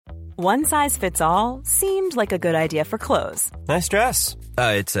One size fits all seemed like a good idea for clothes. Nice dress.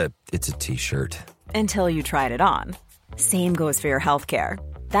 It's a t-shirt. Until you tried it on. Same goes for your healthcare.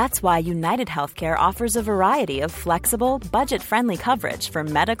 That's why United Healthcare offers a variety of flexible, budget-friendly coverage for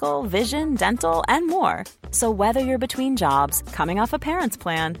medical, vision, dental, and more. So whether you're between jobs, coming off a parent's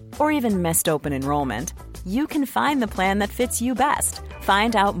plan, or even missed open enrollment, you can find the plan that fits you best.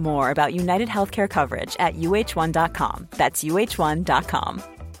 Find out more about United Healthcare coverage at uh1.com. That's uh1.com.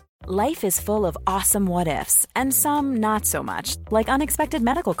 Life is full of awesome what-ifs, and some not so much, like unexpected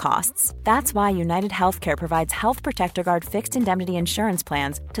medical costs. That's why United Healthcare provides Health Protector Guard fixed indemnity insurance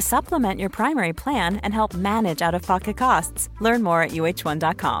plans to supplement your primary plan and help manage out-of-pocket costs. Learn more at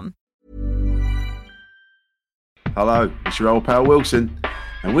uh1.com. Hello, it's your old pal Wilson,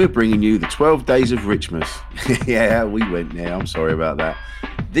 and we're bringing you the 12 Days of Richmas. Yeah, we went there, I'm sorry about that.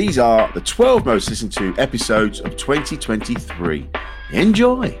 These are the 12 most listened to episodes of 2023.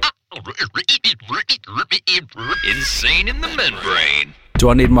 Enjoy! Insane in the membrane. Do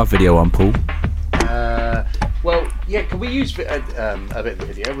I need my video on, Paul? Well, yeah, can we use a bit of the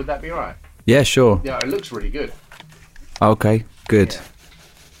video? Would that be alright? Yeah, sure. Yeah, it looks really good. Okay, good. Yeah.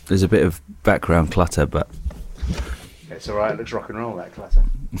 There's a bit of background clutter, but... It's alright, it looks rock and roll, that clutter.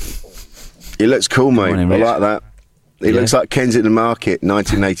 It looks cool, mate. Morning, I Rich. like that. It looks like Kensington Market,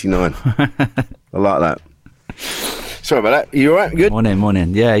 1989. I like that. Sorry about that. You alright? Good?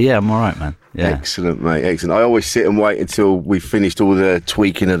 Morning. Yeah, I'm alright, man. Yeah. Excellent, mate. Excellent. I always sit and wait until we've finished all the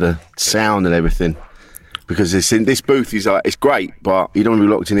tweaking of the sound and everything. Because this booth is it's great, but you don't want to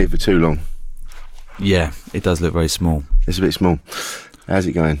be locked in here for too long. Yeah, it does look very small. It's a bit small. How's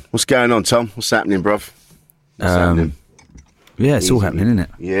it going? What's going on, Tom? What's happening, bruv? What's happening? Yeah, it's all happening, isn't it?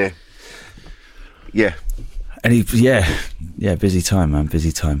 Yeah. Yeah. Yeah, busy time, man,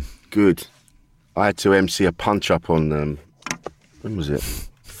 busy time. Good. I had to MC a punch-up on, when was it?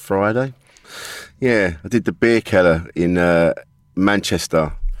 Friday? Yeah, I did the beer keller in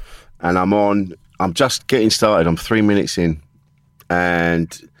Manchester, and I'm just getting started, I'm 3 minutes in,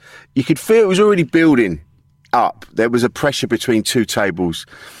 and you could feel it was already building up. There was a pressure between two tables,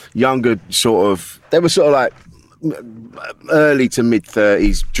 they were sort of like early to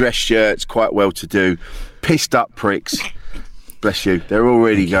mid-30s, dress shirts, quite well-to-do, pissed up pricks, bless you, they're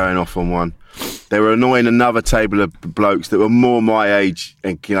already going off on one. They were annoying another table of blokes that were more my age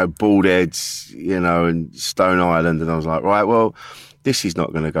and, bald heads, and Stone Island. And I was like, right, well, this is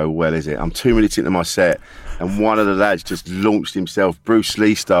not going to go well, is it? I'm 2 minutes into my set and one of the lads just launched himself, Bruce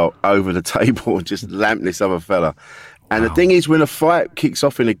Lee style, over the table and just lamped this other fella. And The thing is, when a fight kicks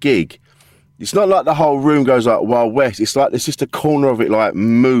off in a gig, it's not like the whole room goes like Wild West. It's like there's just a corner of it like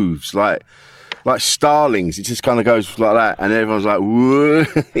moves, like starlings. It just kind of goes like that. And everyone's like, whoa.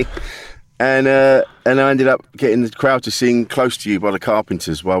 And I ended up getting the crowd to sing Close to You by the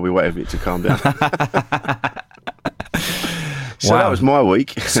Carpenters while we waited for it to calm down. So that was my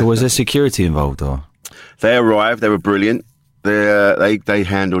week. So was there security involved, or? They arrived, they were brilliant. They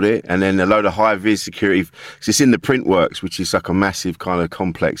handled it. And then a load of high-vis security. Cause it's in the Printworks, which is like a massive kind of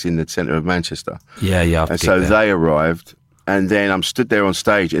complex in the centre of Manchester. Yeah. And so they arrived. And then I'm stood there on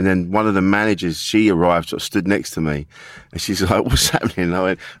stage, and then one of the managers, she arrived, sort of stood next to me, and she's like, "What's happening?" And I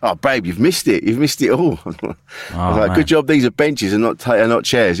went, "Oh, babe, you've missed it. You've missed it all." I was like, man. "Good job. These are benches and not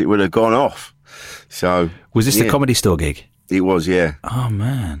chairs. It would have gone off." So was this the Comedy Store gig? It was, yeah. Oh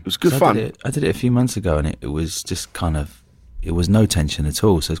man, it was good fun. I did it a few months ago, and it was just it was no tension at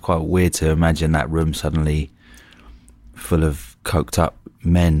all. So it's quite weird to imagine that room suddenly full of coked up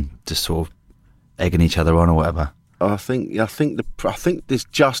men just sort of egging each other on or whatever. I think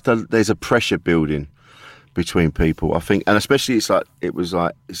there's a pressure building between people. I think, and especially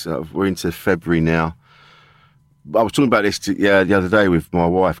we're into February now. I was talking about this the other day with my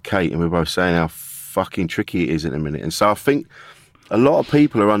wife Kate, and we were both saying how fucking tricky it is at the minute. And so I think a lot of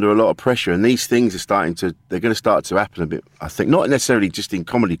people are under a lot of pressure, and these things are they're going to start to happen a bit. I think not necessarily just in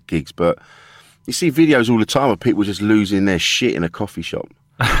comedy gigs, but you see videos all the time of people just losing their shit in a coffee shop.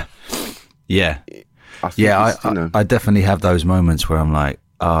 Yeah. I definitely have those moments where I'm like,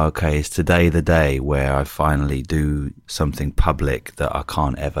 oh, okay, is today the day where I finally do something public that I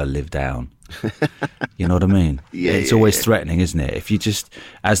can't ever live down? You know what I mean? It's always threatening, isn't it? If you just,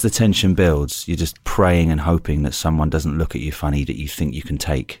 as the tension builds, you're just praying and hoping that someone doesn't look at you funny that you think you can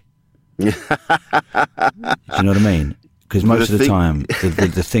take. Do you know what I mean? Because most of the time,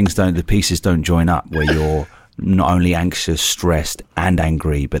 the pieces don't join up where you're not only anxious, stressed, and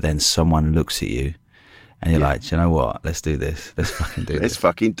angry, but then someone looks at you. And you're like, do you know what? Let's do this. Let's fucking do this. Let's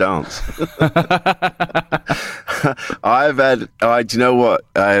fucking dance. Do you know what?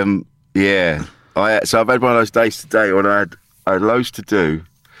 So I've had one of those days today when I had loads to do.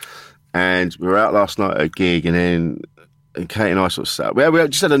 and we were out last night at a gig, and Kate and I sort of sat. We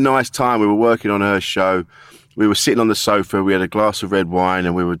just had a nice time. We were working on her show. We were sitting on the sofa. We had a glass of red wine,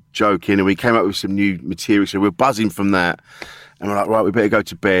 and we were joking. And we came up with some new material. So we were buzzing from that. And we're like, right, we better go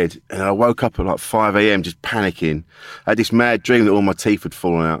to bed. And I woke up at like 5 a.m. just panicking. I had this mad dream that all my teeth had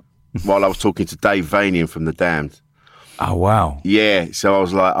fallen out while I was talking to Dave Vanian from The Damned. Oh wow! Yeah. So I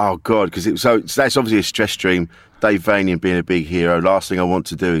was like, oh god, because so that's obviously a stress dream. Dave Vanian being a big hero. Last thing I want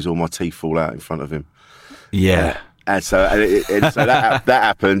to do is all my teeth fall out in front of him. Yeah. And so that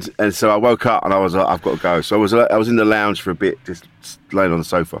happened, and so I woke up and I was like, I've got to go. So I was in the lounge for a bit, just laying on the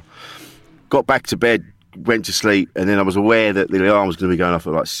sofa. Got back to bed, went to sleep, and then I was aware that the alarm was going to be going off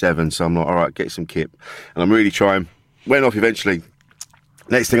at like 7. So I'm like, all right, get some kip, and I'm really trying. Went off eventually.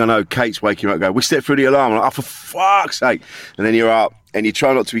 Next thing I know, Kate's waking up, going, we stepped through the alarm. I'm like, oh, for fuck's sake! And then you're up, and you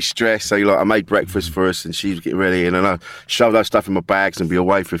try not to be stressed. So you're like, I made breakfast for us, and she was getting ready, and then I shoved that stuff in my bags and be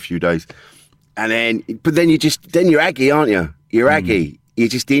away for a few days. And then, but then you're aggy, aren't you? You're aggy. You're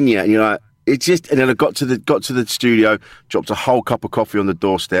just in you, and you're like, it's just. And then I got to the studio, dropped a whole cup of coffee on the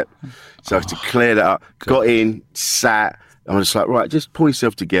doorstep, so I had to clear that up. Good. Got in, sat. I'm just like, right, just pull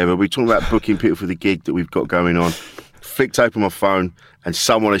yourself together. We're talking about booking people for the gig that we've got going on. Flicked open my phone, and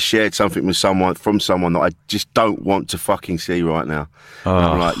someone has shared something with someone that I just don't want to fucking see right now. Oh.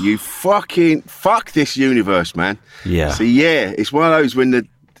 I'm like, you fucking fuck this universe, man. Yeah. So yeah, it's one of those when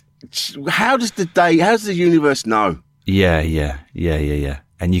how does the universe know? Yeah.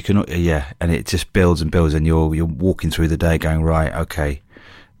 And you can, and it just builds and builds, and you're walking through the day going, right, okay,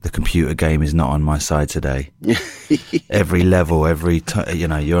 the computer game is not on my side today. Every level,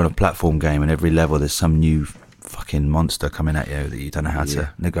 you're on a platform game, and every level there's some new fucking monster coming at you that you don't know how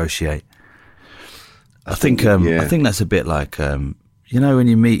to negotiate. I think that's a bit like, when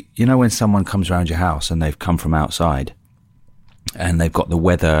you meet, when someone comes around your house and they've come from outside, and they've got the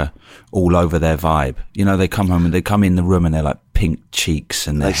weather all over their vibe. They come home and they come in the room and they're like pink cheeks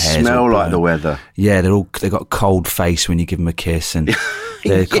and their hair smell like the weather. Yeah, they've got a cold face when you give them a kiss, and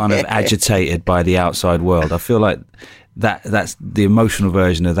they're kind of agitated by the outside world. I feel like that's the emotional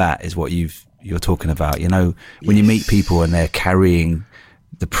version of that is what you're talking about. When you meet people and they're carrying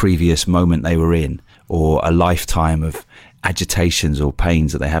the previous moment they were in, or a lifetime of agitations or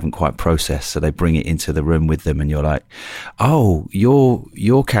pains that they haven't quite processed, so they bring it into the room with them, and you're like, oh,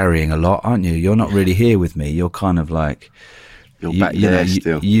 you're carrying a lot, aren't you? You're not really here with me. You're kind of like, back there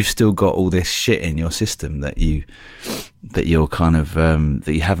still. You've still got all this shit in your system that you're kind of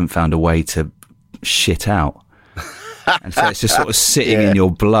that you haven't found a way to shit out. And so it's just sort of sitting in your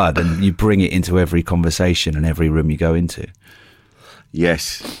blood, and you bring it into every conversation and every room you go into.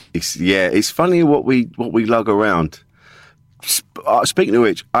 Yes, it's funny what we lug around. Speaking of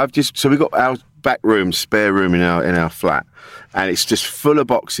which, we got our back room, spare room in our flat, and it's just full of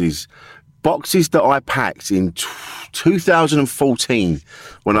boxes that I packed in 2014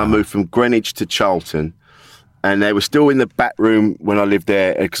 when I moved from Greenwich to Charlton, and they were still in the back room when I lived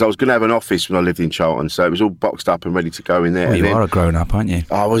there, because I was going to have an office when I lived in Charlton, so it was all boxed up and ready to go in there. Well, you are a grown up, aren't you?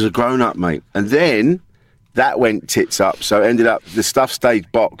 I was a grown up, mate, and then that went tits up, so it ended up the stuff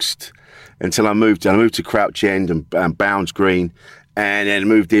stayed boxed until I moved to Crouch End and Bounds Green, and then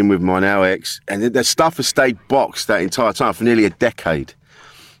moved in with my now ex, and the stuff has stayed boxed that entire time for nearly a decade.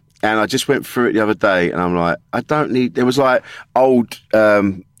 And I just went through it the other day, and I'm like, I don't need. There was like old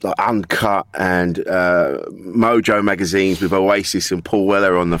like Uncut and Mojo magazines with Oasis and Paul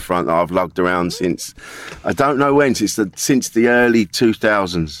Weller on the front that I've lugged around since I don't know when, since the early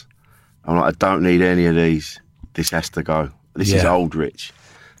 2000s. I'm like, I don't need any of these. This has to go. This is old, Rich.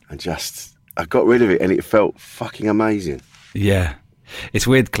 And I got rid of it, and it felt fucking amazing. Yeah, it's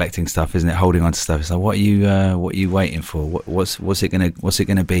weird collecting stuff, isn't it? Holding on to stuff. It's like, what are you waiting for? What's it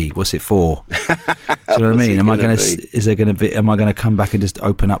gonna be? What's it for? Do you know what I mean? Am I gonna come back and just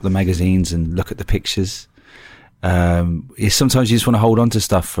open up the magazines and look at the pictures? Sometimes you just want to hold on to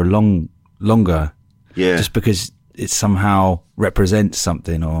stuff for longer. Yeah. Just because it somehow represents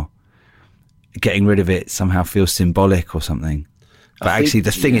something, or getting rid of it somehow feels symbolic or something. But actually,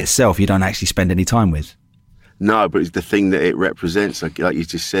 the thing itself, you don't actually spend any time with. No, but it's the thing that it represents, like you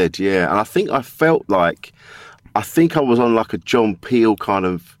just said, yeah. And I think I was on like a John Peel kind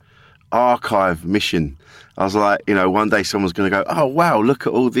of archive mission. I was like, one day someone's going to go, oh, wow, look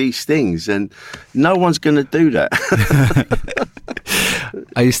at all these things. And no one's going to do that.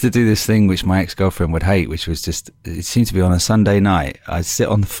 I used to do this thing which my ex-girlfriend would hate, which was just, it seemed to be on a Sunday night. I'd sit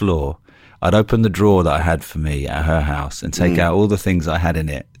on the floor. I'd open the drawer that I had for me at her house and take out all the things I had in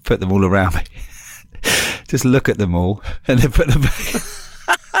it, put them all around me, just look at them all, and then put them back.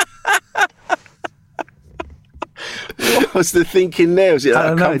 was the thinking there? Was it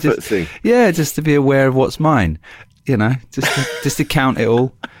that a comfort thing? Yeah, just to be aware of what's mine. Just to count it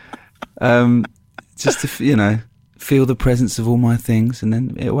all. Just to feel the presence of all my things, and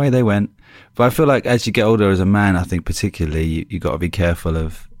then away they went. But I feel like as you get older, as a man, I think particularly you got to be careful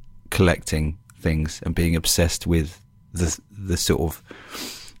of collecting things and being obsessed with the sort of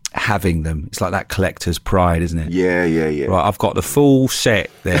having them. It's like that collector's pride, isn't it? Yeah. Right, I've got the full set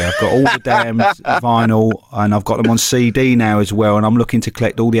there. I've got all the damn vinyl, and I've got them on CD now as well. And I'm looking to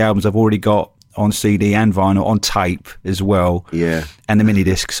collect all the albums I've already got on CD and vinyl, on tape as well. Yeah. And the mini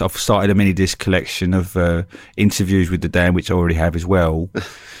discs. I've started a mini disc collection of interviews with the Damned, which I already have as well.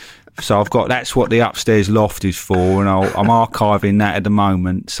 So that's what the upstairs loft is for, and I'm archiving that at the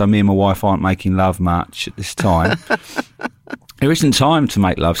moment. So me and my wife aren't making love much at this time. There isn't time to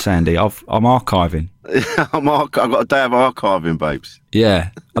make love, Sandy. I'm archiving. I've got a day of archiving, babes.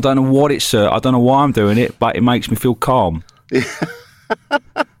 Yeah. I don't know what it's. I don't know why I'm doing it, but it makes me feel calm.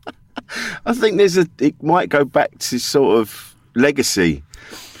 I think it might go back to sort of legacy.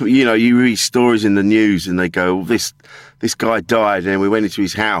 You read stories in the news and they go, this guy died, and then we went into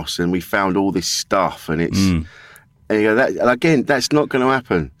his house and we found all this stuff, and it's and you go, that's not going to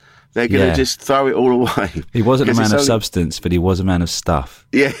happen. They're going to just throw it all away. He wasn't a man of substance, but he was a man of stuff.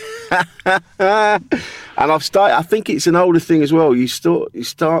 Yeah. And I think it's an older thing as well. You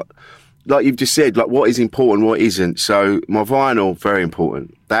start, like you've just said, like what is important, what isn't. So my vinyl, very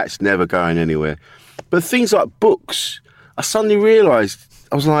important. That's never going anywhere. But things like books, I suddenly realised,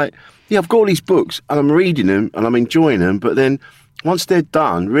 I was like, yeah, I've got all these books and I'm reading them and I'm enjoying them. But then once they're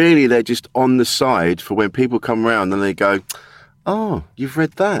done, really they're just on the side for when people come around and they go, oh, you've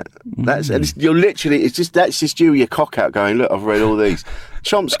read that. That's you're literally. That's just you, your cock out, going, look, I've read all these.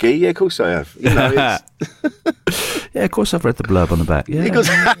 Chomsky, yeah, of course I have. Yeah, of course I've read the blurb on the back.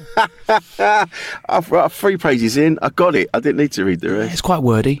 Yeah, I've 3 pages in. I got it. I didn't need to read the rest. It's quite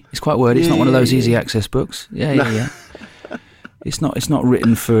wordy. It's not one of those easy access books. Yeah. It's not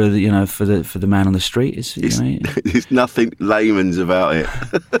written for the man on the street. There's nothing layman's about it.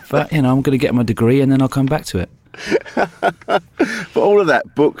 But I'm going to get my degree and then I'll come back to it. But all of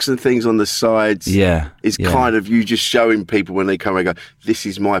that, books and things on the sides, is kind of you just showing people when they come and go, this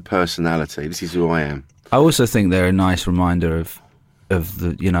is my personality, this is who I am. I also think they're a nice reminder of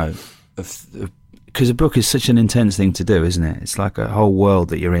the because a book is such an intense thing to do, isn't it? It's like a whole world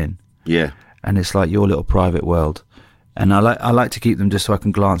that you're in. Yeah. And it's like your little private world. And I like to keep them just so I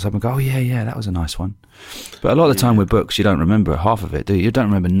can glance up and go, oh yeah, that was a nice one. But a lot of the time with books, you don't remember half of it, do you? You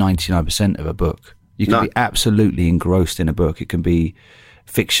don't remember 99% of a book. You can be absolutely engrossed in a book. It can be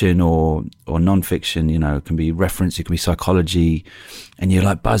fiction or non-fiction, it can be reference, it can be psychology, and you're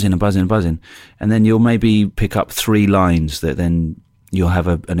like buzzing. And then you'll maybe pick up 3 lines that then you'll have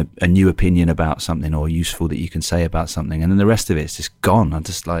a new opinion about something or useful that you can say about something. And then the rest of it's just gone. I'm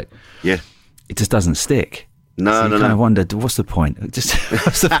just like, it just doesn't stick. No. I wondered, what's the point?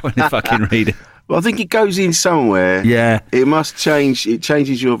 What's the point of fucking reading? Well, I think it goes in somewhere. Yeah. It must change. It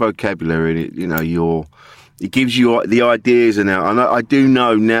changes your vocabulary. It gives you the ideas. And I do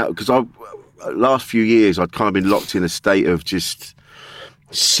know now, because last few years I'd kind of been locked in a state of just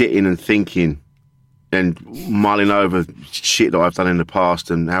sitting and thinking and mulling over shit that I've done in the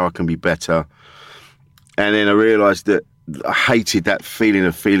past and how I can be better. And then I realised that I hated that feeling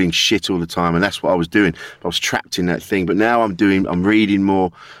of feeling shit all the time, and that's what I was doing. I was trapped in that thing. But now I'm reading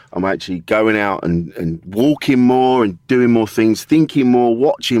more. I'm actually going out and walking more and doing more things, thinking more,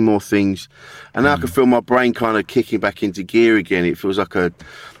 watching more things. And now I can feel my brain kind of kicking back into gear again. It feels like a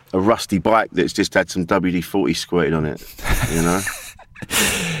rusty bike that's just had some WD-40 squirted on it,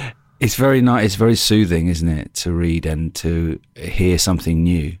 It's very nice. It's very soothing, isn't it, to read and to hear something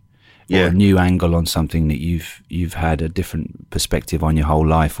new. Or a new angle on something that you've had a different perspective on your whole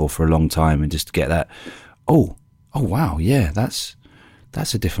life or for a long time, and just get that, oh wow, yeah, that's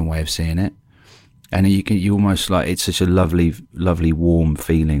a different way of seeing it. And you almost like, it's such a lovely warm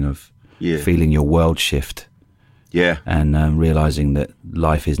feeling of feeling your world shift. Yeah. And realising that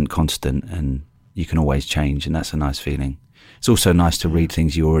life isn't constant and you can always change, and that's a nice feeling. It's also nice to read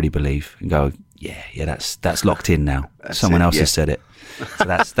things you already believe and go, yeah, that's locked in now. Someone else has said it. So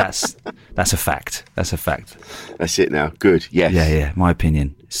that's a fact. That's a fact. That's it now. Good. Yes. Yeah. My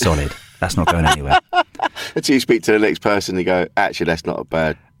opinion, solid. That's not going anywhere. Until you speak to the next person and go, actually, that's not a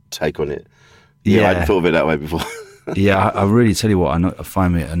bad take on it. Yeah, I hadn't thought of it that way before. Yeah, I really tell you what I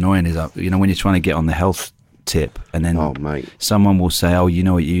find it annoying is, when you're trying to get on the health tip, and then someone will say, oh, you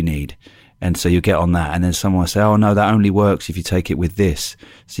know what you need. And so you get on that, and then someone will say, oh, no, that only works if you take it with this.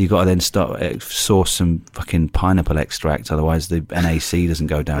 So you've got to then source some fucking pineapple extract, otherwise the NAC doesn't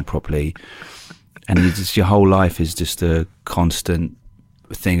go down properly. And your whole life is just a constant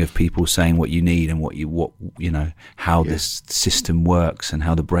thing of people saying what you need and what how this system works and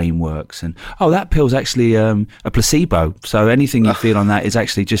how the brain works, and that pill's actually a placebo, so anything you feel on that is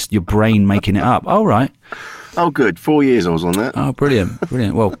actually just your brain making it up. Oh, right. Oh, good. 4 years I was on that. Oh, brilliant.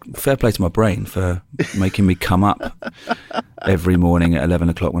 Well, fair play to my brain for making me come up every morning at 11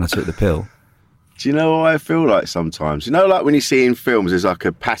 o'clock when I took the pill. Do you know what I feel like sometimes? You know, like when you see in films, there's like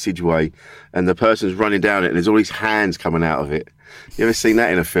a passageway and the person's running down it and there's all these hands coming out of it. You ever seen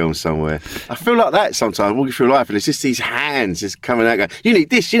that in a film somewhere? I feel like that sometimes, walking through life, and it's just these hands just coming out going, you need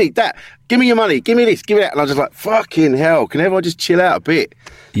this, you need that, give me your money, give me this, give me that. And I'm just like, fucking hell, can everyone just chill out a bit?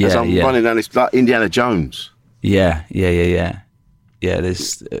 As I'm running down this, like Indiana Jones. Yeah.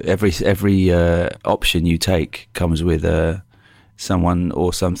 There's every option you take comes with someone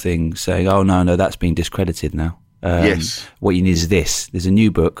or something saying, oh, no, that's been discredited now. Yes. What you need is this. There's a new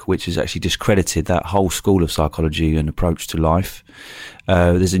book which has actually discredited that whole school of psychology and approach to life.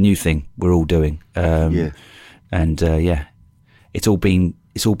 There's a new thing we're all doing. And it's all been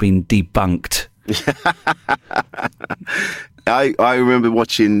debunked. I remember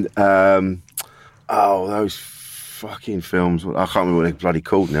watching those fucking films. I can't remember what they're bloody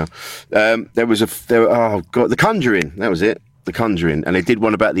called now. The Conjuring. That was it. The Conjuring, and they did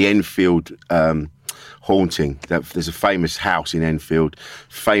one about the Enfield haunting. There's a famous house in Enfield,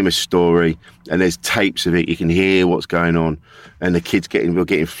 famous story, and there's tapes of it. You can hear what's going on, and the kids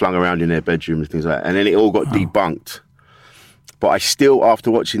getting flung around in their bedroom and things like that. And then it all got debunked. But I still, after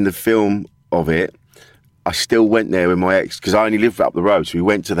watching the film of it, I still went there with my ex, because I only lived up the road, so we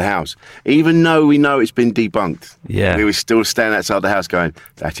went to the house. Even though we know it's been debunked, we were still standing outside the house going,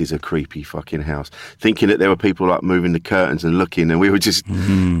 that is a creepy fucking house. Thinking that there were people like moving the curtains and looking, and we were just,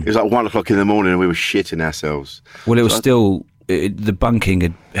 it was like 1 o'clock in the morning and we were shitting ourselves. Well, it was the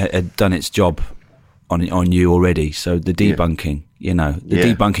bunking had done its job on you already, so the debunking,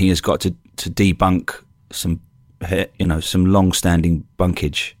 debunking has got to debunk some long-standing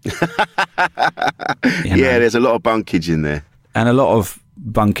bunkage. There's a lot of bunkage in there. And a lot of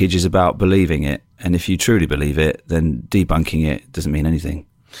bunkage is about believing it. And if you truly believe it, then debunking it doesn't mean anything.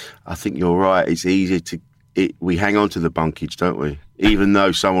 I think you're right. It's easier we hang on to the bunkage, don't we? Even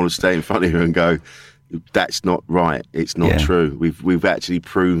though someone will stay in front of you and go, that's not right. It's not true. We've actually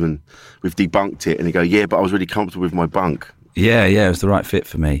proven, we've debunked it. And they go, yeah, but I was really comfortable with my bunk. Yeah, it was the right fit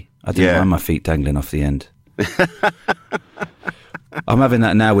for me. I didn't mind my feet dangling off the end. I'm having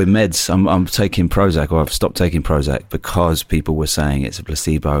that now with meds. I'm taking Prozac, or I've stopped taking Prozac because people were saying it's a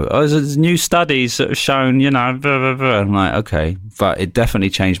placebo. Oh, there's new studies that have shown, blah, blah, blah. I'm like, okay, but it definitely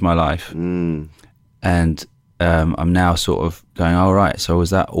changed my life. And I'm now sort of going, all right, so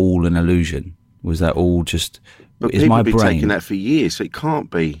was that all an illusion? Was that all just... But people have been taking that for years, so it can't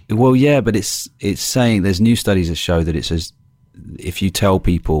be. Well, yeah, but it's saying there's new studies that show that it says if you tell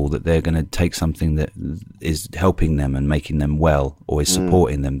people that they're going to take something that is helping them and making them well or is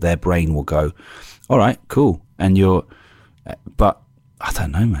supporting them, their brain will go, all right, cool. But I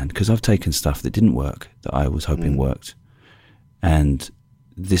don't know, man, because I've taken stuff that didn't work that I was hoping worked. And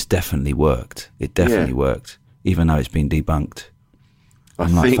this definitely worked. It definitely worked, even though it's been debunked.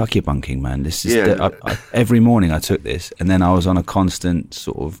 I'm like, fuck your bunking, man. This is every morning I took this, and then I was on a constant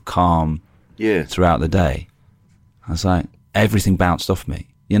sort of calm throughout the day. I was like, everything bounced off me.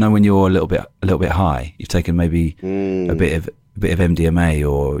 You know, when you're a little bit high, you've taken maybe a bit of MDMA,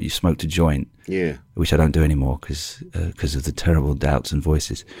 or you smoked a joint. Yeah, which I don't do anymore because of the terrible doubts and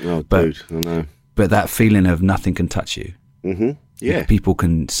voices. Oh, dude, I know. But that feeling of nothing can touch you. Mm-hmm. Yeah, people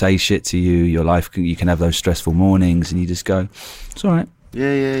can say shit to you. Your life, you can have those stressful mornings, and you just go, "It's all right."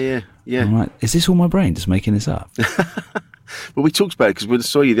 Yeah. I'm like, is this all my brain just making this up? Well, we talked about it because we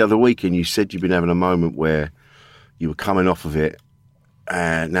saw you the other week, and you said you've been having a moment where you were coming off of it,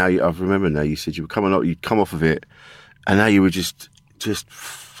 and now I remember now you said you were coming off. You'd come off of it, and now you were just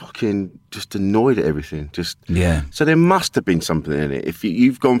fucking annoyed at everything. So there must have been something in it. If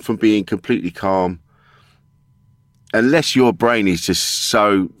you've gone from being completely calm, unless your brain is just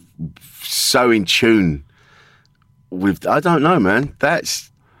so in tune with, I don't know, man.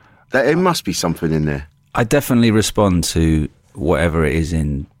 It must be something in there. I definitely respond to whatever it is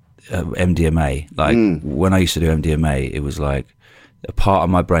in MDMA. Like when I used to do MDMA, it was like a part of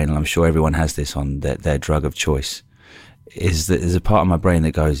my brain, and I'm sure everyone has this on their drug of choice, is that there's a part of my brain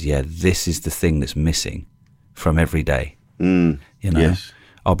that goes, yeah, this is the thing that's missing from every day. You know, yes.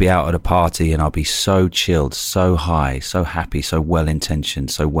 I'll be out at a party and I'll be so chilled, so high, so happy, so well-intentioned,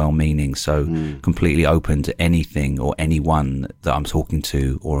 so well-meaning, so completely open to anything or anyone that I'm talking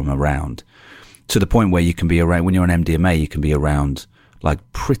to or I'm around. To the point where you can be around, when you're on MDMA, you can be around like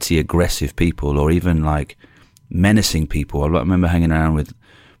pretty aggressive people, or even like menacing people. I remember hanging around with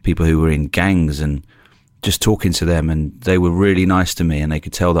people who were in gangs and just talking to them, and they were really nice to me, and they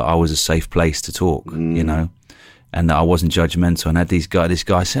could tell that I was a safe place to talk, you know, and that I wasn't judgmental. And I had this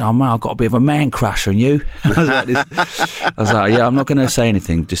guy saying, "Oh man, I've got a bit of a man crush on you." I was like, "Yeah, I'm not going to say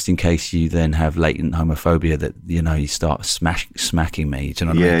anything just in case you then have latent homophobia that, you know, you start smacking me." Do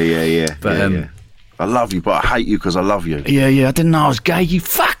you know what I mean? Yeah. But I love you, but I hate you because I love you. Yeah. I didn't know I was gay. You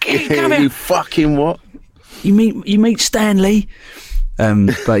fucking come here. You fucking what? You meet Stanley.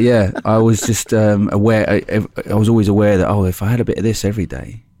 But yeah, I was just aware. I was always aware that, if I had a bit of this every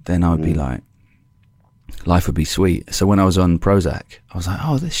day, then I would be like, life would be sweet. So when I was on Prozac, I was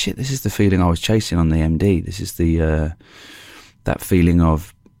like, this is the feeling I was chasing on the MD. This is the that feeling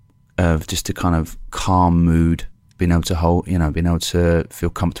of just a kind of calm mood, being able to feel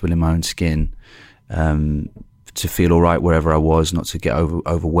comfortable in my own skin, to feel all right wherever I was, not to get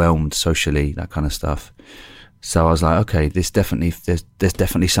overwhelmed socially, that kind of stuff. So I was like, okay, there's definitely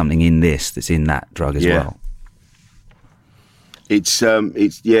something in this that's in that drug as well.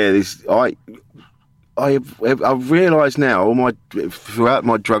 I've realised now throughout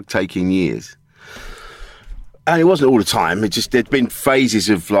my drug taking years, and it wasn't all the time. It just, there'd been phases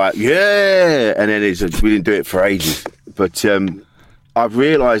of like, yeah, and then we didn't do it for ages. But I've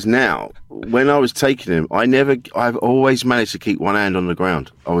realised now, when I was taking them, I've always managed to keep one hand on the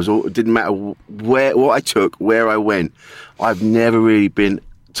ground. It didn't matter what I took, where I went. I've never really been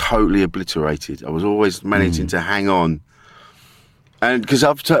totally obliterated. I was always managing to hang on. And because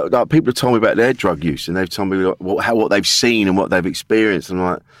people have told me about their drug use, and they've told me what they've seen and what they've experienced. And I'm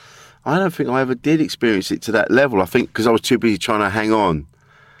like, I don't think I ever did experience it to that level. I think because I was too busy trying to hang on,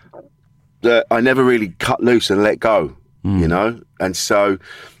 that I never really cut loose and let go. You know, and so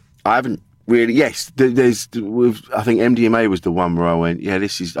I haven't really. Yes, I think MDMA was the one where I went, yeah,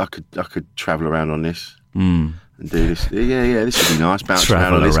 this is. I could travel around on this and do this. Yeah, this would be nice. Bounce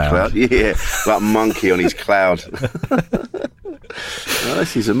around on this cloud. Yeah, like a monkey on his cloud.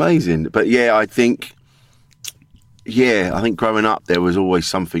 This is amazing. But yeah, I think growing up there was always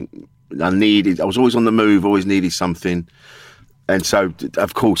something I needed. I was always on the move. Always needed something. And so,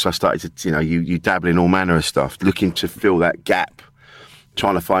 of course, I started to, you dabble in all manner of stuff, looking to fill that gap,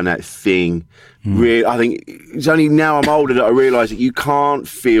 trying to find that thing. Really, I think it's only now I'm older that I realise that you can't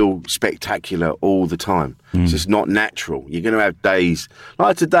feel spectacular all the time. It's just not natural. You're going to have days.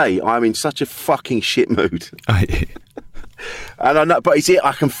 Like today, I'm in such a fucking shit mood. And I know, but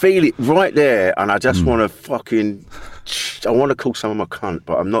I can feel it right there, and I just want to I want to call someone a cunt,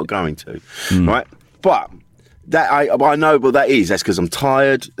 but I'm not going to, right? But... I know, but that's because I'm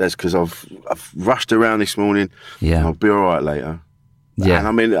tired. That's because I've rushed around this morning. Yeah, I'll be all right later. Yeah, and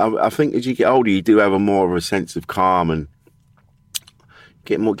I mean, I think as you get older, you do have more of a sense of calm and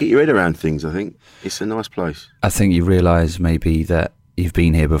get your head around things. I think it's a nice place. I think you realise maybe that you've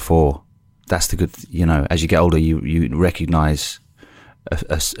been here before. That's the good. As you get older, you recognise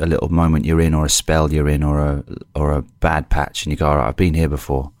a little moment you're in, or a spell you're in, or a bad patch, and you go, all right, I've been here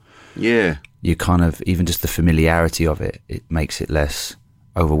before. Yeah. You kind of, even just the familiarity of it makes it less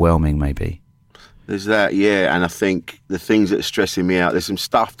overwhelming, maybe. There's that, yeah. And I think the things that are stressing me out, there's some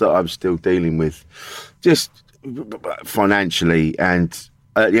stuff that I'm still dealing with, just financially. And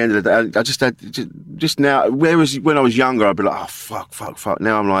at the end of the day, I just had, just now, whereas when I was younger, I'd be like, oh, fuck.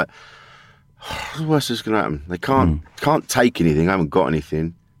 Now I'm like, what's just going to happen? They can't take anything. I haven't got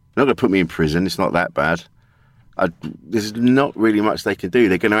anything. They're not going to put me in prison. It's not that bad. There's not really much they can do.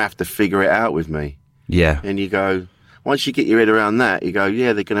 They're going to have to figure it out with me. Yeah. And you go, once you get your head around that, you go,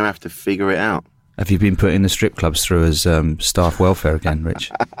 yeah, they're going to have to figure it out. Have you been putting the strip clubs through as staff welfare again, Rich?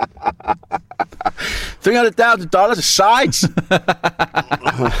 $300,000 a sides.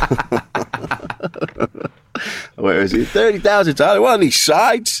 Where is it? $30,000. What are these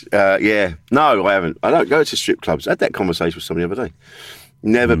sides? Yeah. No, I haven't. I don't go to strip clubs. I had that conversation with somebody the other day.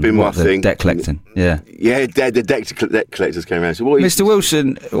 Never been my thing. Debt collecting, yeah. Yeah, the debt collectors came around. So, Mr.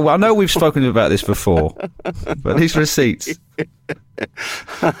 Wilson, well, I know we've spoken about this before, but these receipts.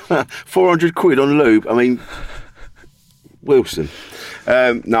 400 quid on lube. I mean, Wilson.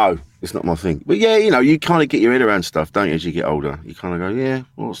 No, it's not my thing. But yeah, you kind of get your head around stuff, don't you, as you get older? You kind of go, yeah,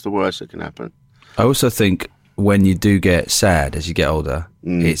 what's the worst that can happen? I also think when you do get sad as you get older,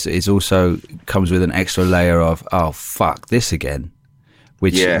 it's also comes with an extra layer of, oh, fuck, this again.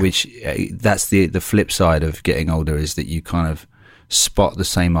 Which that's the flip side of getting older, is that you kind of spot the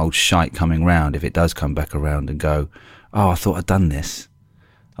same old shite coming round if it does come back around, and go, oh, I thought I'd done this.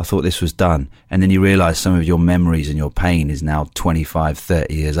 I thought this was done. And then you realise some of your memories and your pain is now 25,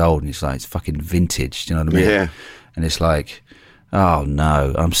 30 years old, and it's like, it's fucking vintage, do you know what I mean? Yeah. And it's like, Oh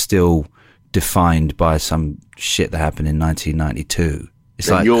no, I'm still defined by some shit that happened in 1992. It's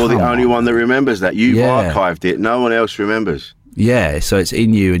and like, you're the only one that remembers that. You've Yeah. archived it. No one else remembers. Yeah, so it's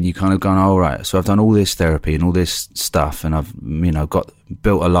in you, and you kind of gone, all right. So I've done all this therapy and all this stuff, and I've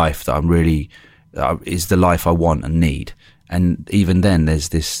built a life that I'm really is the life I want and need. And even then, there's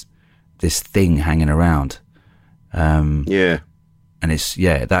this thing hanging around. Yeah. And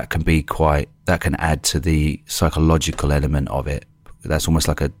that can add to the psychological element of it. That's almost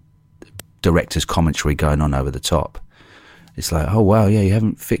like a director's commentary going on over the top. It's like, oh wow, yeah, you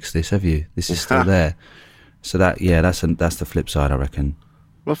haven't fixed this, have you? This is still there. So that's the flip side, I reckon.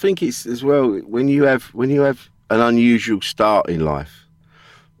 Well, I think it's as well when you have an unusual start in life.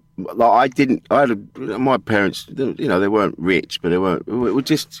 Like my parents, they weren't rich, but we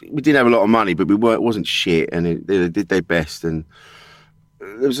didn't have a lot of money, but it wasn't shit, and they did their best, and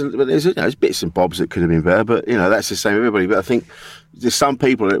there's bits and bobs that could have been better, but that's the same with everybody. But I think there's some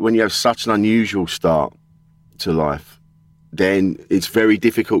people that when you have such an unusual start to life, then it's very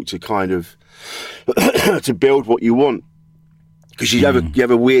difficult to kind of to build what you want, because you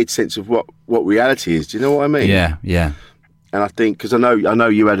have a weird sense of what reality is. Do you know what I mean? Yeah. And I think, because I know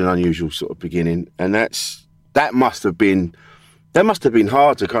you had an unusual sort of beginning, and that must have been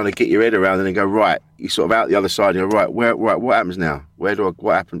hard to kind of get your head around and then go, right, you sort of out the other side and go, right, what happens now? What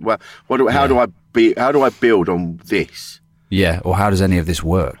happened? How do I build on this? Yeah, or how does any of this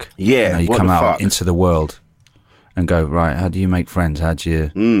work? Yeah, you come out into the world and go, right, how do you make friends? How does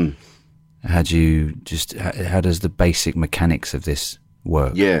the basic mechanics of this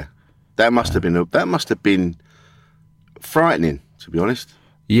work? Yeah, that must have been frightening, to be honest.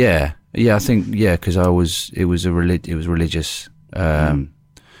 Yeah, I think because it was religious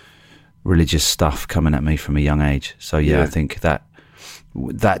religious stuff coming at me from a young age. So I think that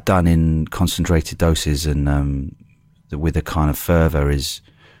done in concentrated doses and with a kind of fervor is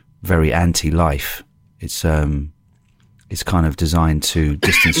very anti-life. It's kind of designed to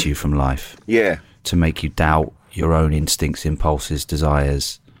distance you from life. Yeah. To make you doubt your own instincts, impulses,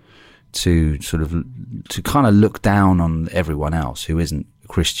 desires, to kind of look down on everyone else who isn't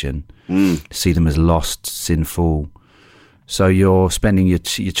Christian, see them as lost, sinful. So you're spending your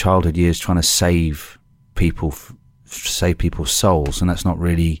childhood years trying to save people's souls, and that's not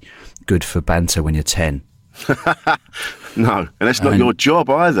really good for banter when you're 10. No, and that's not your job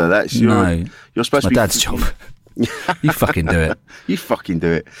either. That's you're supposed to be my dad's job. You fucking do it. You fucking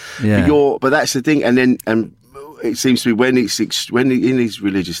do it. Yeah. But that's the thing, and it seems to be when in these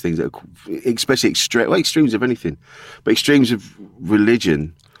religious things, especially extremes of anything, but extremes of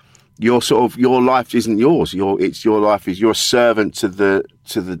religion, your life isn't yours. You're a servant to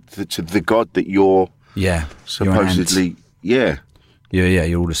the God that you're supposedly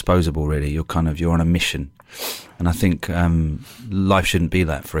you're all disposable, really. You're on a mission. And I think life shouldn't be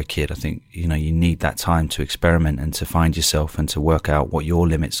that for a kid. I think, you need that time to experiment and to find yourself and to work out what your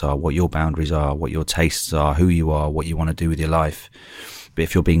limits are, what your boundaries are, what your tastes are, who you are, what you want to do with your life. But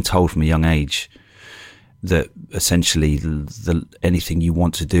if you're being told from a young age that essentially anything you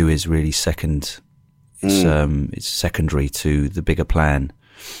want to do is really second, it's secondary to the bigger plan,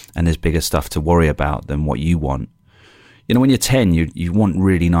 and there's bigger stuff to worry about than what you want. When you're 10, you want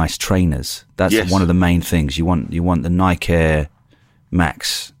really nice trainers. That's one of the main things. You want the Nike Air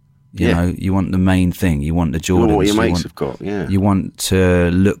Max. You know, you want the main thing. You want the Jordans. What your mates have got, yeah. You want to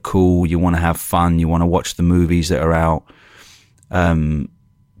look cool. You want to have fun. You want to watch the movies that are out.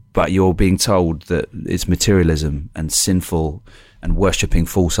 But you're being told that it's materialism and sinful and worshipping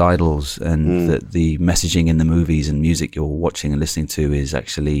false idols, and that the messaging in the movies and music you're watching and listening to is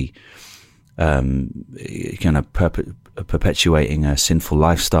actually kind of perpetuating a sinful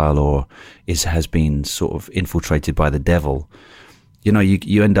lifestyle, or has been sort of infiltrated by the devil.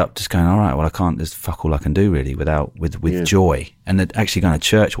 You end up just going, all right, well, there's fuck all I can do really with joy. And that actually going to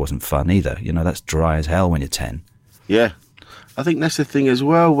church wasn't fun either. That's dry as hell when you're 10. Yeah. I think that's the thing as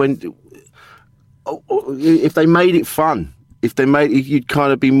well. If they made it fun, you'd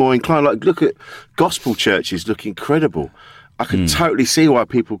kind of be more inclined. Like, look at gospel churches, look incredible. I can totally see why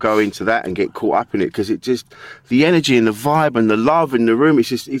people go into that and get caught up in it, because it just, the energy and the vibe and the love in the room,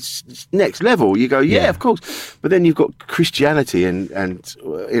 it's next level. You go, of course. But then you've got Christianity and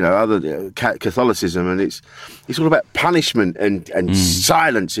other Catholicism, and it's all about punishment and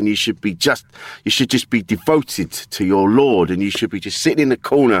silence, and you should just be devoted to your Lord, and you should be just sitting in the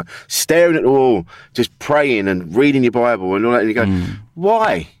corner, staring at the wall, just praying and reading your Bible and all that. And you go,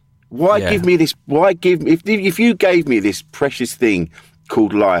 why? Give me this? If you gave me this precious thing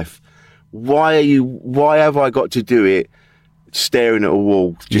called life, why have I got to do it staring at a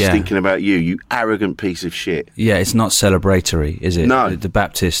wall, just thinking about you arrogant piece of shit. Yeah, it's not celebratory, is it? No. The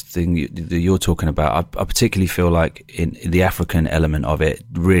Baptist thing that you're talking about, I particularly feel like in the African element of it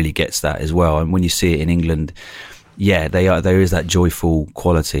really gets that as well. And when you see it in England, there is that joyful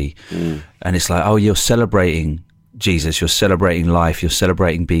quality. And it's like, oh, you're celebrating Jesus, you're celebrating life, you're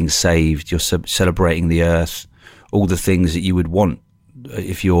celebrating being saved, you're celebrating the earth, all the things that you would want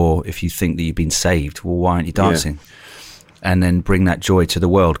if you think that you've been saved. Well, why aren't you dancing? And then bring that joy to the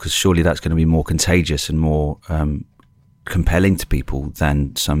world, because surely that's going to be more contagious and more compelling to people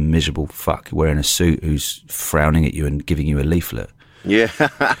than some miserable fuck wearing a suit who's frowning at you and giving you a leaflet. Yeah.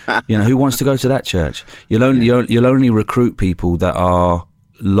 Who wants to go to that church? You'll only recruit people that are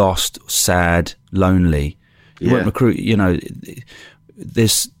lost, sad, lonely. You won't recruit,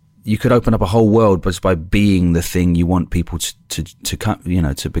 you could open up a whole world just by being the thing you want people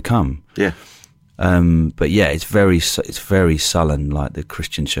to become. Yeah. But it's very sullen, like the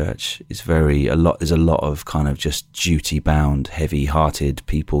Christian church. There's a lot of kind of just duty bound, heavy hearted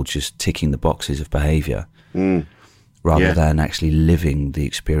people just ticking the boxes of behaviour rather than actually living the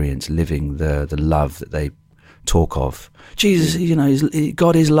experience, living the love that they talk of. Jesus,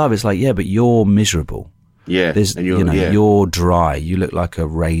 God is love. It's like, yeah, but you're miserable. Yeah. You're dry. You look like a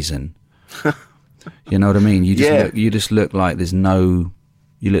raisin. You know what I mean? You just look like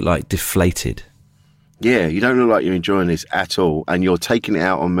you look like deflated. Yeah, you don't look like you're enjoying this at all, and you're taking it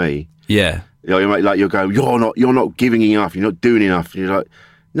out on me. Yeah, you're going, you're not giving enough, you're not doing enough. And you're like,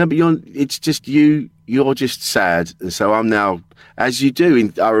 no, but it's just you're just sad, and so I'm now, as you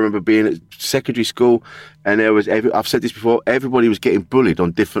do. I remember being at secondary school, and I've said this before, everybody was getting bullied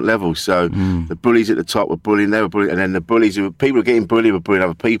on different levels. So the bullies at the top were bullying, they were bullying, and then the people were getting bullied were bullying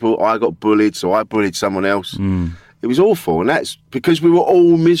other people. I got bullied, so I bullied someone else. It was awful, and that's because we were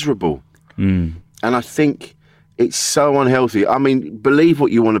all miserable. And I think it's so unhealthy. I mean, believe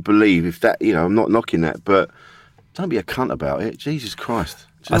what you want to believe. If that, I'm not knocking that, but don't be a cunt about it. Jesus Christ.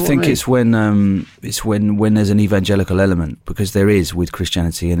 I think it's when there's an evangelical element, because there is with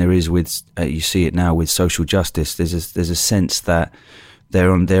Christianity, and there is with you see it now with social justice. There's a sense that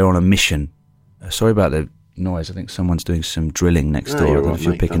they're on a mission. Sorry about the noise. I think someone's doing some drilling next door. I don't know if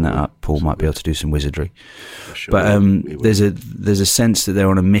you're picking that up. Paul might be able to do some wizardry. Sure, but there's a sense that they're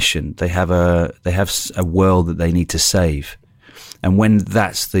on a mission. They have a world that they need to save, and when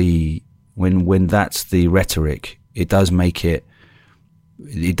that's the rhetoric, it does make it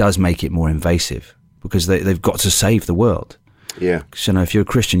more invasive, because they've got to save the world. Yeah. So if you're a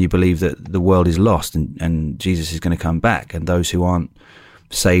Christian, you believe that the world is lost and Jesus is going to come back, and those who aren't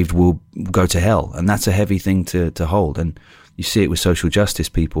saved will go to hell, and that's a heavy thing to hold. And you see it with social justice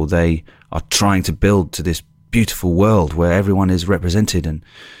people. They are trying to build to this beautiful world where everyone is represented and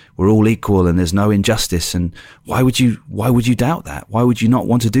we're all equal and there's no injustice. And why would you doubt that? Why would you not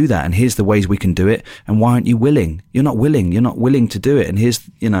want to do that? And here's the ways we can do it. And why aren't you willing? You're not willing to do it. And here's,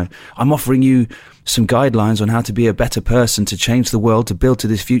 I'm offering you some guidelines on how to be a better person, to change the world, to build to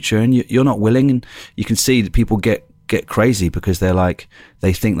this future. And you're not willing. And you can see that people get crazy because they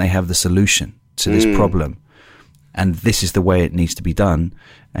think they have the solution to this problem, and this is the way it needs to be done.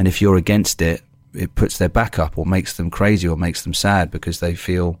 And if you're against it, it puts their back up or makes them crazy or makes them sad, because they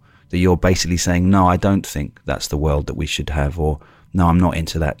feel that you're basically saying, no, I don't think that's the world that we should have, or no, I'm not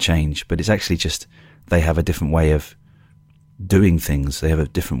into that change. But it's actually just they have a different way of doing things. They have a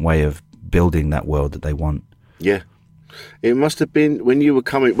different way of building that world that they want. Yeah. It must have been when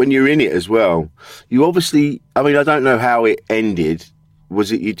you're in it as well. You obviously, I mean, I don't know how it ended.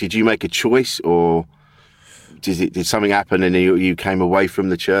 Did you make a choice, or did something happen and you came away from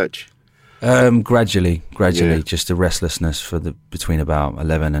the church? Gradually, just a restlessness between about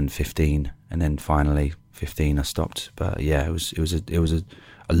 11 and 15, and then finally 15 I stopped. But yeah, it was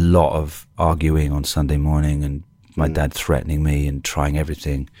a lot of arguing on Sunday morning, and my dad threatening me and trying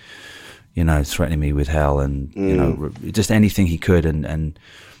everything. Threatening me with hell and, just anything he could, and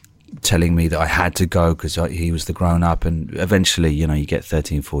telling me that I had to go because he was the grown up. And eventually, you get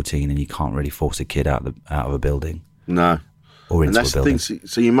 13, 14 and you can't really force a kid out of a building. No. Or into and that's a building. The thing.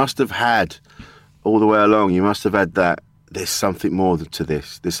 So you must have had, all the way along, you must have had that, there's something more to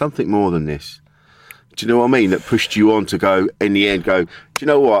this. There's something more than this. Do you know what I mean? That pushed you on to go, in the end, do you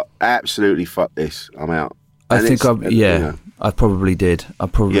know what? Absolutely fuck this. I'm out. I probably did. I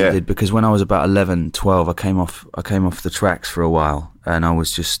probably did, because when I was about 11, 12, I came off the tracks for a while, and I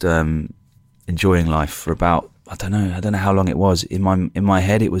was just enjoying life for about, I don't know how long it was. In my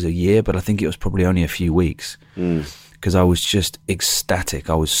head it was a year, but I think it was probably only a few weeks, because I was just ecstatic.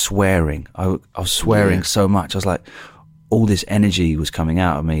 I was swearing. I was swearing so much. I was like, all this energy was coming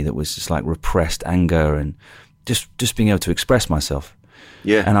out of me that was just like repressed anger and just being able to express myself.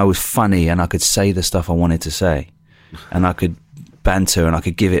 Yeah. And I was funny, and I could say the stuff I wanted to say, and I could banter, and I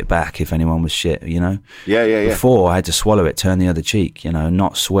could give it back if anyone was shit, you know? Yeah. Before, I had to swallow it, turn the other cheek, you know,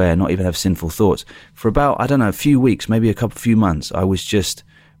 not swear, not even have sinful thoughts. For about, I don't know, a few weeks, maybe a few months, I was just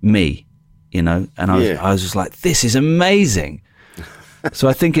me, you know? And I was just like, this is amazing. So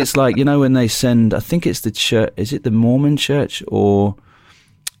I think it's like, you know, when they send, I think it's the church, is it the Mormon church or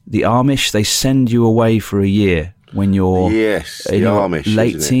the Amish? They send you away for a year when you're in your Amish,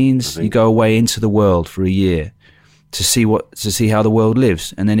 late teens. You go away into the world for a year to see how the world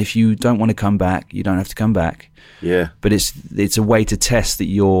lives, and then if you don't want to come back, you don't have to come back. Yeah. But it's a way to test that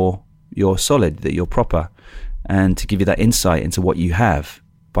you're solid, that you're proper, and to give you that insight into what you have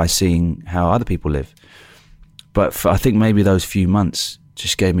by seeing how other people live. But I think maybe those few months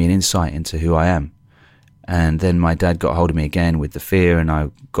just gave me an insight into who I am. And then my dad got hold of me again with the fear, and I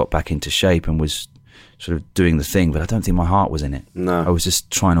got back into shape and was sort of doing the thing, but I don't think my heart was in it. No. I was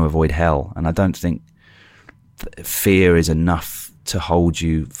just trying to avoid hell, and I don't think fear is enough to hold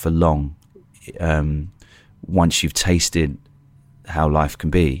you for long once you've tasted how life can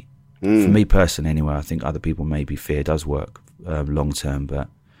be. For me personally anyway, I think other people maybe fear does work long term, but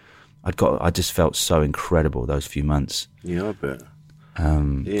I just felt so incredible those few months. Yeah, I bet.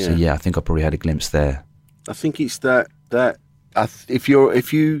 So yeah, I think I probably had a glimpse there. I think it's that if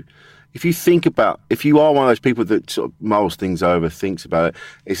you think about, if you are one of those people that sort of mulls things over, thinks about it,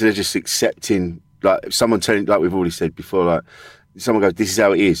 instead of just accepting, like someone telling, like we've already said before, like someone goes, "This is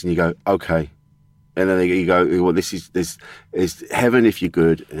how it is," and you go, "Okay," and then you go, "Well, there's heaven if you're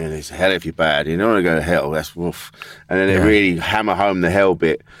good, and then there's hell if you're bad. You don't want to go to hell, that's woof." And then they really hammer home the hell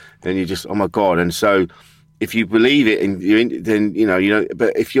bit, and you just, oh my god. And so, if you believe it, and then you know.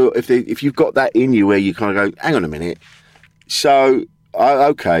 But if you've got that in you, where you kind of go, "Hang on a minute," so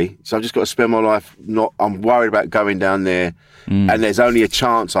okay, so I've just got to spend my life I'm worried about going down there, and there's only a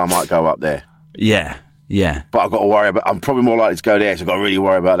chance I might go up there. Yeah. But I've got to worry about, I'm probably more likely to go there, so I've got to really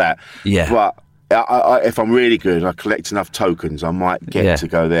worry about that. Yeah. But if I'm really good and I collect enough tokens, I might get to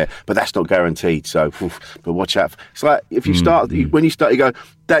go there. But that's not guaranteed, so, but watch out. It's like, if you start, when you start, you go,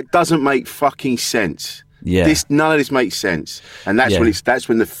 that doesn't make fucking sense. Yeah. None of this makes sense. And that's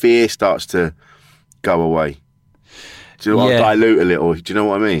when the fear starts to go away. Do you know, dilute a little, do you know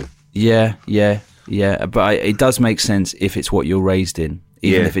what I mean? Yeah. But it does make sense if it's what you're raised in.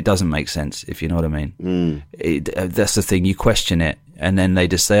 Even if it doesn't make sense, if you know what I mean. That's the thing, you question it, and then they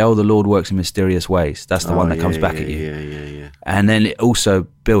just say, "Oh, the Lord works in mysterious ways." That's the one that comes back at you. Yeah. And then also,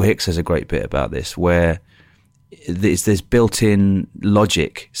 Bill Hicks has a great bit about this, where there's built-in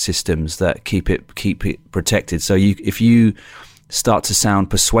logic systems that keep it protected. So if you start to sound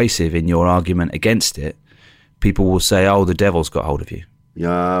persuasive in your argument against it, people will say, "Oh, the devil's got hold of you."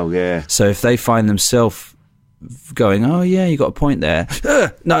 Oh, yeah. So if they find themselves going, "Oh yeah, you got a point there,"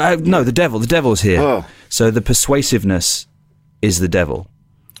 no, the devil's here. Oh. So the persuasiveness is the devil,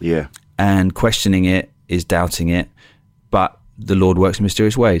 and questioning it is doubting it. But the Lord works in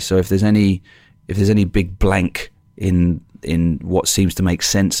mysterious ways. So if there's any big blank in what seems to make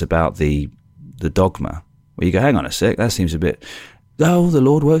sense about the dogma, where you go, "Hang on a sec, that seems a bit." Oh, the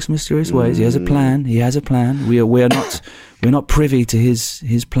Lord works in mysterious ways. He has a plan. We're not privy to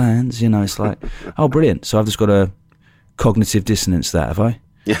his plans. You know, it's like, oh, brilliant. So I've just got a cognitive dissonance that, have I?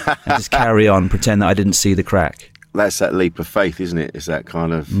 Yeah. And just carry on, pretend that I didn't see the crack. That's that leap of faith, isn't it? It's that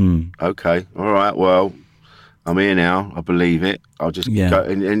kind of, okay, all right, well, I'm here now. I believe it. I'll just go.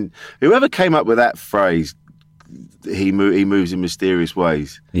 And whoever came up with that phrase, he moves in mysterious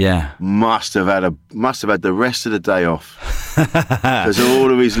ways. Yeah, must have had the rest of the day off, because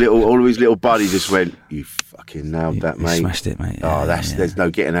all of his little buddies just went, "You fucking nailed that, mate. You smashed it, mate." Yeah, there's no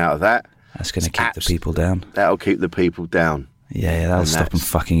getting out of that. That's going to keep the people down. That'll keep the people down. Yeah, that'll stop them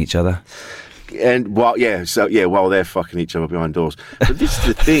fucking each other. And while they're fucking each other behind doors. But this is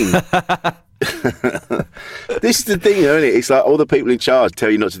the thing. This is the thing, isn't it? It's like all the people in charge tell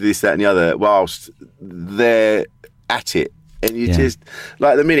you not to do this, that, and the other, whilst they're at it. And you just,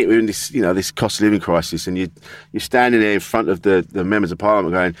 like, the minute we're in this, this cost of living crisis, and you're standing there in front of the members of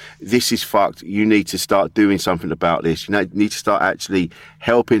parliament going, "This is fucked. You need to start doing something about this. You need to start actually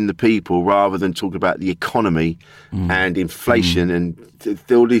helping the people rather than talking about the economy and inflation and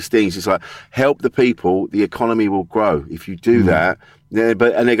all these things." It's like, help the people, the economy will grow. If you do that. Yeah,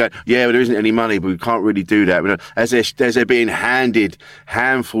 and they go, "Yeah, but there isn't any money, but we can't really do that." As they're being handed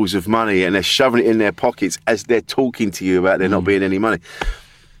handfuls of money, and they're shoving it in their pockets as they're talking to you about there not being any money.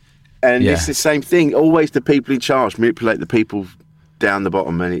 And it's the same thing. Always the people in charge manipulate the people down the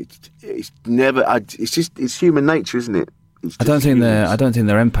bottom, and it's never. It's human nature, isn't it? I don't think they're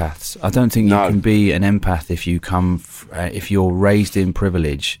empaths. I don't think you can be an empath if you if you're raised in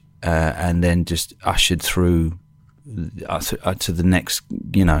privilege and then just ushered through to the next,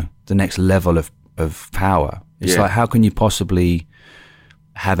 the next level of power. It's like, how can you possibly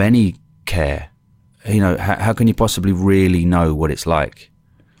have any care? How can you possibly really know what it's like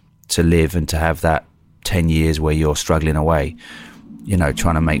to live and to have that 10 years where you're struggling away,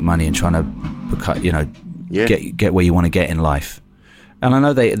 trying to make money and trying to, get where you want to get in life. And I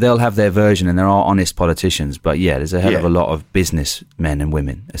know they'll have their version, and there are honest politicians, but there's a hell of a lot of businessmen and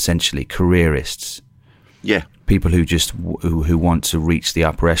women, essentially careerists. Yeah. People who want to reach the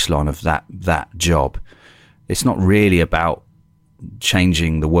upper echelon of that job. It's not really about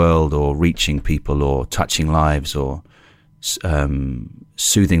changing the world or reaching people or touching lives or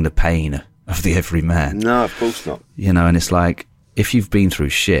soothing the pain of the everyman. No, of course not. And it's like, if you've been through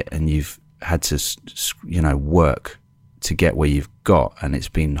shit and you've had to, work to get where you've got, and it's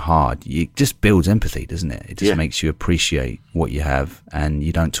been hard, it just builds empathy, doesn't it? It just makes you appreciate what you have, and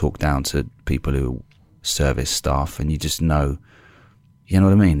you don't talk down to people who are service staff, and you just know, you know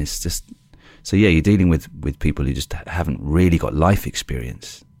what I mean? It's just, so you're dealing with people who just haven't really got life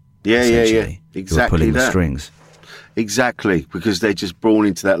experience. Yeah, exactly. Who are pulling the strings. Exactly, because they're just born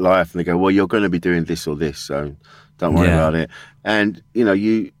into that life, and they go, well, you're going to be doing this or this, so don't worry about it. And we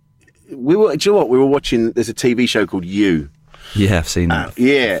were watching. There's a TV show called You. Yeah, I've seen that.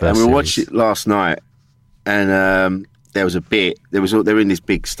 And we watched it last night, and there was a bit. They're in this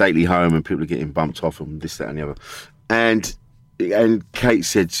big stately home, and people are getting bumped off and this, that, and the other. And Kate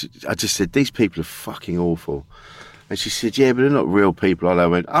said, I just said, these people are fucking awful. And she said, yeah, but they're not real people. And I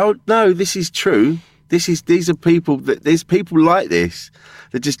went, oh no, this is true. These are people there's people like this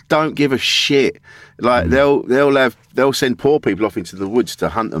that just don't give a shit. Like they'll send poor people off into the woods to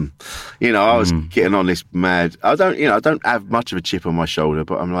hunt them. I was getting on this mad. I don't have much of a chip on my shoulder,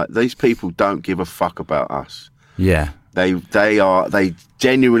 but I'm like, these people don't give a fuck about us. Yeah. They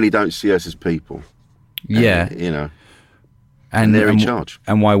genuinely don't see us as people. Yeah. And they're in charge.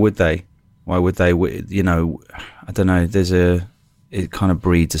 And why would they? Why would they? I don't know. It kind of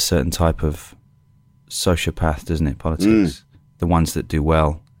breeds a certain type of sociopath, doesn't it? Politics. The ones that do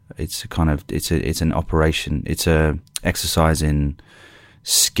well. It's an operation. It's a exercise in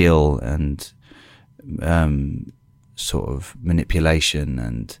skill and sort of manipulation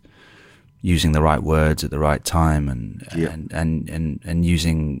and using the right words at the right time and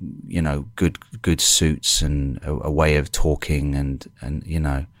using good suits and a way of talking and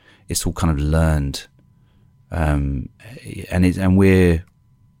it's all kind of learned, and we're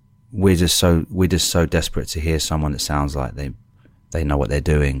just so desperate to hear someone that sounds like they know what they're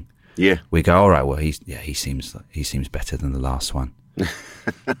doing. Yeah, we go, all right, well he seems better than the last one.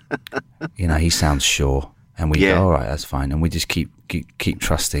 He sounds sure. And we go, all right, that's fine. And we just keep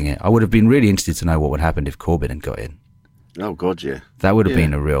trusting it. I would have been really interested to know what would happen if Corbyn had got in. Oh, God, yeah. That would have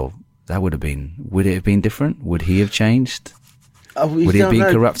been would it have been different? Would he have changed? Would he have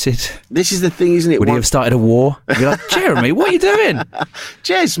been corrupted? This is the thing, isn't it? Would he have started a war? You'd be like, Jeremy, what are you doing?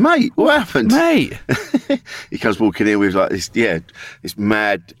 Jez, mate, what happened? Mate. He comes walking in with like this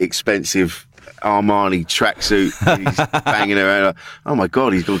mad, expensive Armani tracksuit. He's banging around. Like, oh my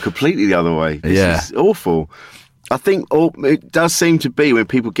God, he's gone completely the other way. This is awful. I think it does seem to be when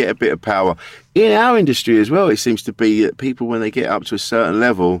people get a bit of power in our industry as well. It seems to be that people, when they get up to a certain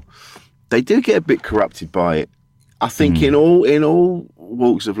level, they do get a bit corrupted by it. I think in all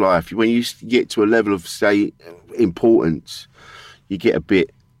walks of life, when you get to a level of, say, importance, you get a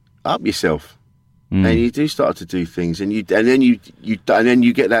bit up yourself, and you do start to do things, and then you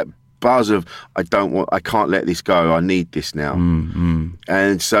get that buzz of I can't let this go. I need this now,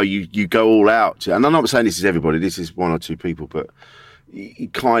 and so you go all out. And I'm not saying this is everybody. This is one or two people, but you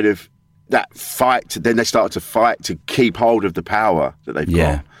kind of that fight. Then they start to fight to keep hold of the power that they've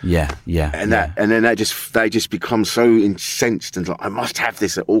got. Yeah. And then they just become so incensed and like, I must have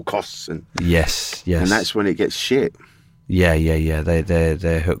this at all costs. And yes. And that's when it gets shit. Yeah.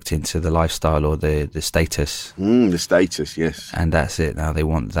 They're hooked into the lifestyle or the status. The status, yes. And that's it. Now they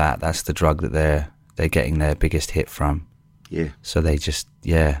want that. That's the drug that they're getting their biggest hit from. Yeah. So they just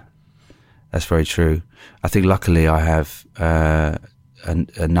that's very true. I think luckily I have enough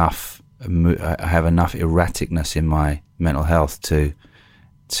erraticness in my mental health to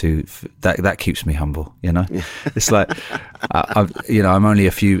that keeps me humble, It's like I'm only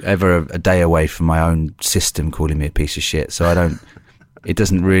a day away from my own system calling me a piece of shit, so It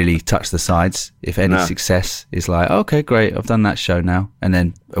doesn't really touch the sides. If any success is like, okay, great, I've done that show now. And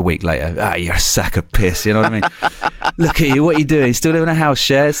then a week later, you're a sack of piss, you know what I mean? Look at you, what are you doing? Still living in a house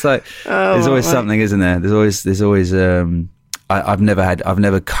share? It's like, there's always something, isn't there? There's always, I've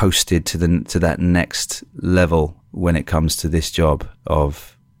never coasted to that next level when it comes to this job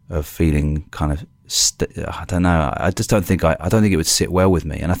of feeling kind of, I don't know. I just don't think I don't think it would sit well with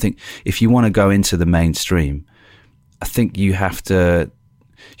me. And I think if you want to go into the mainstream, I think you have to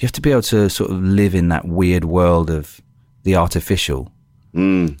be able to sort of live in that weird world of the artificial.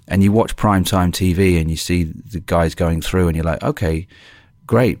 And you watch primetime TV and you see the guys going through, and you're like, okay,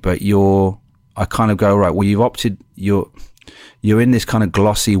 great, but I kind of go, right, well, you're in this kind of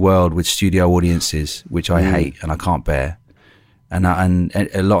glossy world with studio audiences, which I hate and I can't bear. And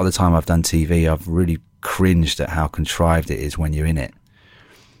a lot of the time I've done TV, I've really cringed at how contrived it is when you're in it.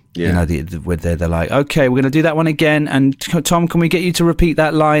 Yeah. You know, where they're like, okay, we're going to do that one again. And Tom, can we get you to repeat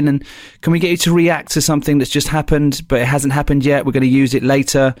that line? And can we get you to react to something that's just happened, but it hasn't happened yet? We're going to use it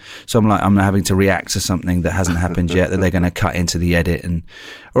later. So I'm having to react to something that hasn't happened yet that they're going to cut into the edit. And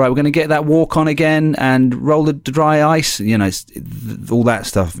all right, we're going to get that walk on again and roll the dry ice. You know, all that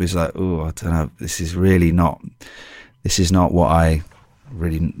stuff is like, oh, I don't know. This is not not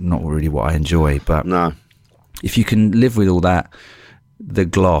really what I enjoy. But no, if you can live with all that, the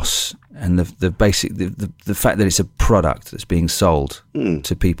gloss and the basic, the fact that it's a product that's being sold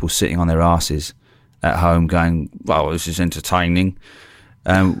to people sitting on their asses at home going, well, this is entertaining.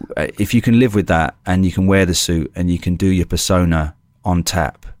 If you can live with that and you can wear the suit and you can do your persona on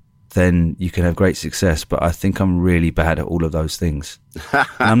tap, then you can have great success. But I think I'm really bad at all of those things. And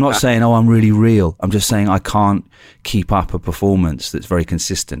I'm not saying, I'm really real. I'm just saying I can't keep up a performance that's very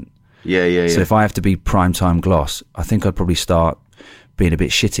consistent. Yeah. So if I have to be primetime gloss, I think I'd probably start being a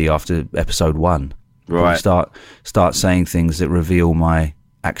bit shitty after episode 1. Right. Start saying things that reveal my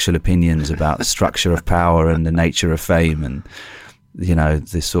actual opinions about the structure of power and the nature of fame and, you know,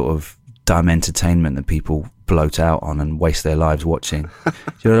 this sort of dumb entertainment that people bloat out on and waste their lives watching. Do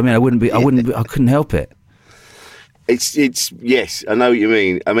you know what I mean? I couldn't help it. It's yes, I know what you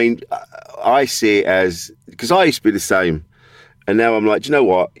mean. I mean, I see it as, because I used to be the same. And now I'm like, do you know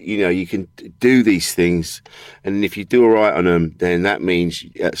what? You know, you can do these things, and if you do all right on them, then that means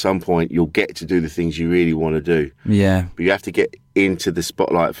at some point you'll get to do the things you really want to do. Yeah. But you have to get into the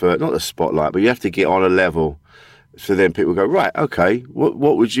spotlight first. Not the spotlight, but you have to get on a level. So then people go, right, okay, what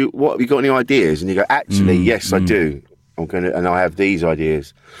have you got any ideas? And you go, actually, yes, I do. And I have these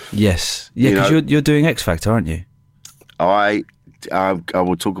ideas. Yes. Yeah, because you're doing X Factor, aren't you? I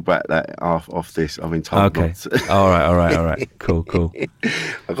will talk about that off this. I've been told. Okay. All right. Cool.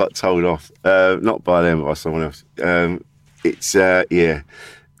 I got told off, not by them, but by someone else. It's yeah.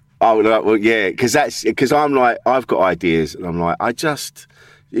 I would like, well, yeah, because I'm like, I've got ideas, and I'm like,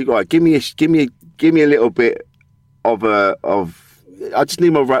 you got give me a little bit of I just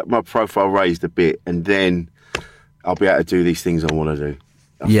need my profile raised a bit, and then I'll be able to do these things I want to do.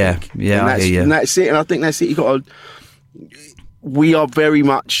 Yeah, I hear you. And that's it. And I think that's it. You got to. We are very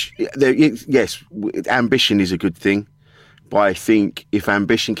much, yes, ambition is a good thing, but I think if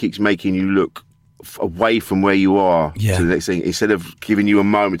ambition keeps making you look away from where you are to the next thing, instead of giving you a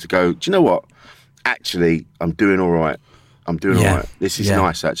moment to go, do you know what? Actually, I'm doing all right. All right. This is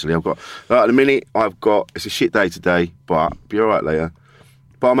nice, actually. At the minute, it's a shit day today, but be all right later.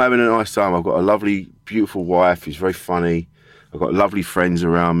 But I'm having a nice time. I've got a lovely, beautiful wife who's very funny. I've got lovely friends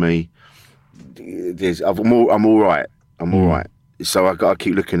around me. I'm all right. I'm all right. So I got to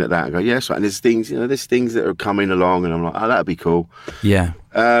keep looking at that and go, yes, right. And there's things that are coming along, and I'm like, oh, that'd be cool. Yeah.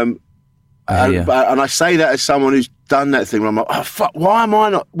 And I say that as someone who's done that thing. Where I'm like, oh fuck, why am I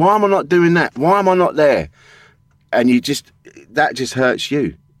not doing that? Why am I not there? And that just hurts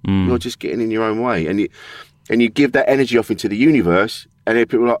you. You're just getting in your own way, and you give that energy off into the universe, and then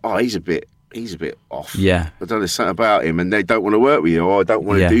people are like, oh, he's a bit off. Yeah. I don't know, there's something about him, and they don't want to work with you, or don't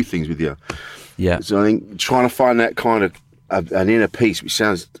want to do things with you. Yeah. So I think trying to find that kind of an inner peace, which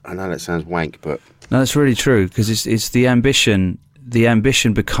I know that sounds wank, but no, that's really true, because it's the ambition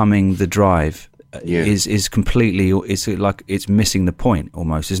becoming the drive. Is completely, it's like it's missing the point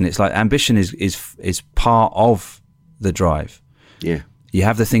almost, isn't it? It's like ambition is part of the drive. Yeah. You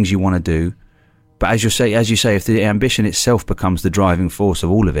have the things you want to do, but as you say, if the ambition itself becomes the driving force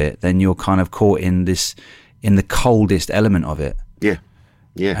of all of it, then you're kind of caught in the coldest element of it. Yeah.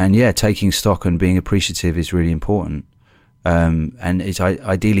 Yeah. And taking stock and being appreciative is really important. And it's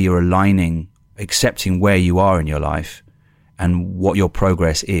ideally you're aligning, accepting where you are in your life and what your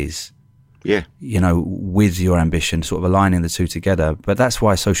progress is, Yeah. With your ambition, sort of aligning the two together. But that's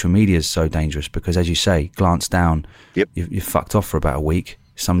why social media is so dangerous, because as you say, glance down, you're fucked off for about a week.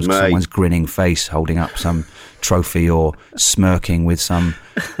 Someone's grinning face holding up some trophy or smirking with some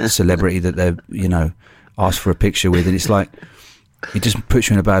celebrity that they're, asked for a picture with. And it's like, it just puts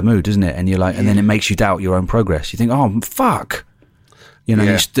you in a bad mood, doesn't it? And you're like, and then it makes you doubt your own progress. You think, oh, fuck.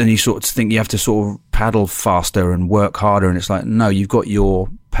 Then you sort of think you have to sort of paddle faster and work harder. And it's like, no, you've got your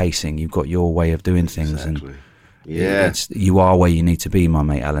pacing. You've got your way of doing things. Exactly. And you are where you need to be, my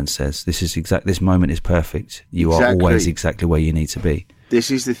mate Alan says. This moment is perfect. You are always exactly where you need to be.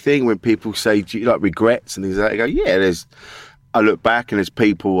 This is the thing when people say, do you like regrets and things like that? I go, yeah, I look back and there's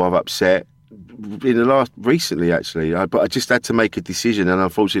people I've upset recently actually, but I just had to make a decision, and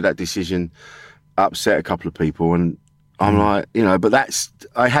unfortunately that decision upset a couple of people, and I'm like, but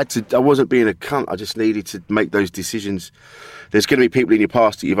I wasn't being a cunt. I just needed to make those decisions. There's going to be people in your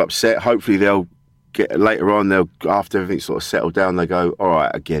past that you've upset. Hopefully they'll get later on, after everything's sort of settled down, they go, all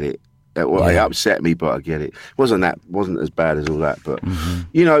right, I get it. It upset me, but I get it. Wasn't as bad as all that, but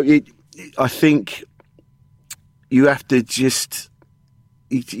I think you have to just,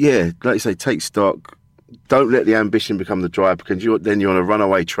 like you say, take stock. Don't let the ambition become the drive, because then you're on a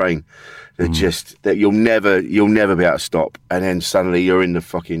runaway train that you'll never be able to stop, and then suddenly you're in the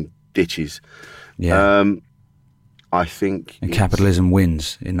fucking ditches. Yeah. I think capitalism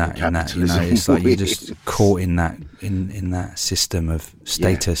wins in that. It's like you're just caught in that system of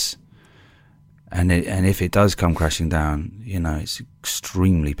status. Yeah. And if it does come crashing down, it's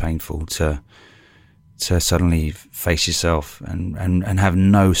extremely painful to suddenly face yourself and have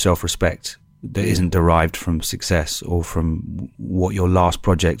no self-respect that isn't derived from success or from what your last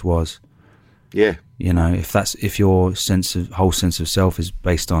project was. Yeah. If your whole sense of self is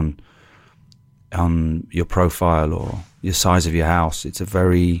based on your profile or your size of your house, it's a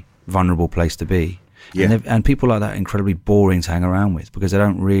very vulnerable place to be. Yeah. And people like that are incredibly boring to hang around with, because they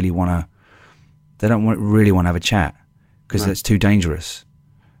don't really want to have a chat, because that's too dangerous.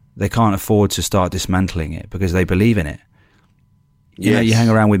 They can't afford to start dismantling it because they believe in it. You hang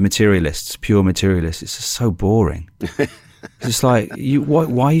around with materialists, pure materialists. It's just so boring. It's like,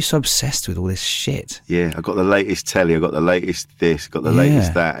 why are you so obsessed with all this shit? Yeah, I got the latest telly, I got the latest this, got the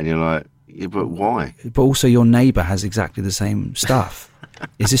latest that, and you're like, yeah, but why? But also your neighbour has exactly the same stuff.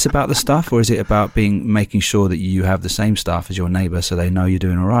 Is this about the stuff, or is it about making sure that you have the same stuff as your neighbour so they know you're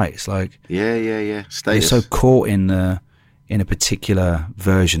doing all right? It's like, status. You're so caught in a particular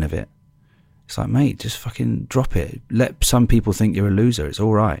version of it. It's like, mate, just fucking drop it. Let some people think you're a loser. It's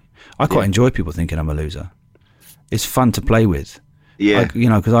all right. I quite enjoy people thinking I'm a loser. It's fun to play with. Yeah.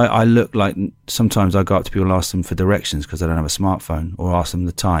 Because I look like, sometimes I go up to people and ask them for directions because I don't have a smartphone, or ask them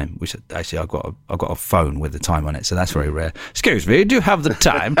the time, which actually I've got a phone with the time on it, so that's very rare. Excuse me, do you have the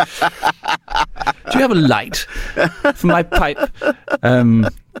time? Do you have a light for my pipe?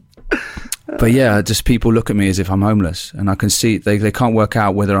 But yeah, just people look at me as if I'm homeless, and I can see they can't work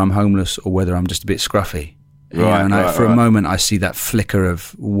out whether I'm homeless or whether I'm just a bit scruffy. Right, and for a moment I see that flicker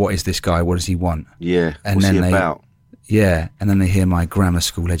of, what is this guy? What does he want? Yeah, and what's then he about? Yeah, and then they hear my grammar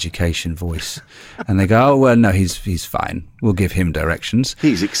school education voice, and they go, "Oh well, no, he's fine. We'll give him directions.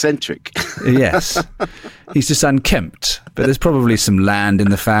 He's eccentric." Yes, he's just unkempt, but there's probably some land in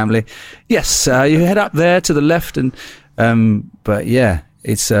the family. Yes, you head up there to the left, and but yeah,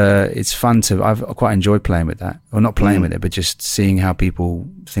 it's fun to. I've quite enjoyed playing with that, or not playing with it, but just seeing how people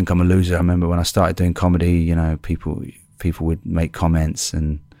think I'm a loser. I remember when I started doing comedy, people would make comments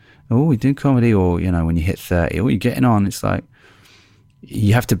and, oh, we do comedy, or, when you hit 30, oh, you're getting on. It's like,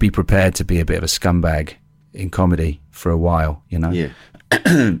 you have to be prepared to be a bit of a scumbag in comedy for a while,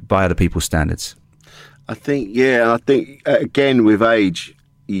 by other people's standards. I think, again, with age,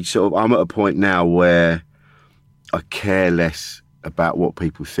 I'm at a point now where I care less about what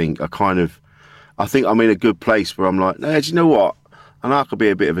people think. I think I'm in a good place where I'm like, no, do you know what? I know I could be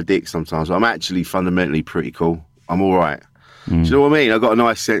a bit of a dick sometimes, but I'm actually fundamentally pretty cool. I'm all right. Do you know what I mean? I've got a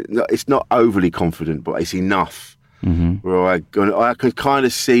nice sense. It's not overly confident, but it's enough where I can kind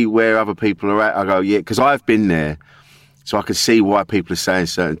of see where other people are at. I go, yeah, because I've been there, so I can see why people are saying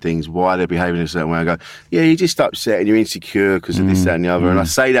certain things, why they're behaving in a certain way. I go, yeah, you're just upset and you're insecure because of this, that, and the other. And I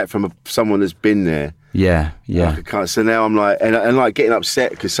say that from someone that's been there. Yeah. So now I'm like, and like getting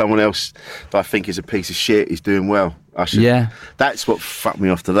upset because someone else that I think is a piece of shit is doing well. That's what fucked me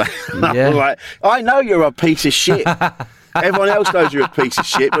off today. Yeah. I'm like, I know you're a piece of shit. Everyone else knows you're a piece of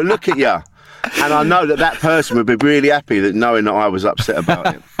shit, but look at you. And I know that person would be really happy that knowing that I was upset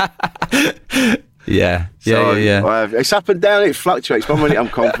about him. Yeah. It's up and down. It fluctuates. One minute I'm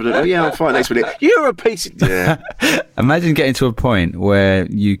confident. Oh, yeah, I'm fine. Next minute, you're a piece of... Yeah. Imagine getting to a point where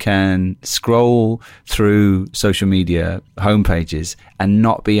you can scroll through social media homepages and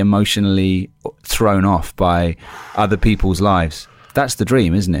not be emotionally thrown off by other people's lives. That's the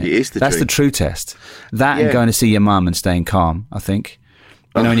dream, isn't it? It is That's dream. the true test. That and going to see your mum and staying calm, I think.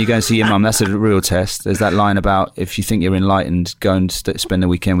 You know, when you go and see your mum, that's a real test. There's that line about if you think you're enlightened, go and spend the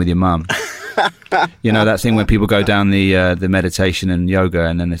weekend with your mum. You know, that thing when people go down the meditation and yoga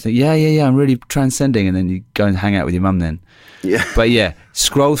and then they think, yeah, I'm really transcending. And then you go and hang out with your mum then. Yeah. But yeah,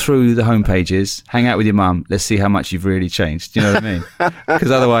 scroll through the home pages, hang out with your mum. Let's see how much you've really changed. Do you know what I mean? Because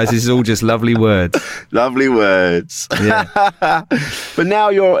otherwise, this is all just lovely words. Lovely words. Yeah. But now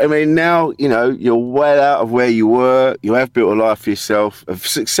you're well out of where you were. You have built a life for yourself, a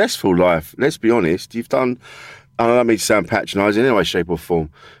successful life. Let's be honest. You've done, I don't mean to sound patronising in any way, shape or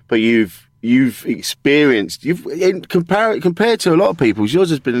form, but you've experienced, compared to a lot of people's, yours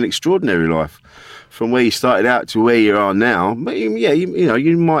has been an extraordinary life. From where you started out to where you are now, but yeah,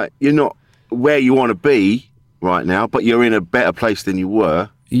 you're not where you want to be right now, but you're in a better place than you were.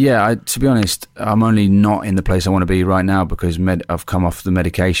 Yeah, to be honest, I'm only not in the place I want to be right now because I've come off the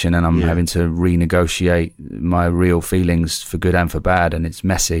medication and I'm having to renegotiate my real feelings for good and for bad, and it's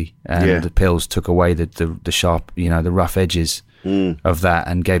messy. And the pills took away the sharp, the rough edges of that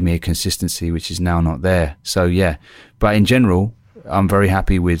and gave me a consistency which is now not there. So yeah, but in general, I'm very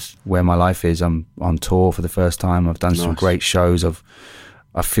happy with where my life is. I'm on tour for the first time. I've done some great shows.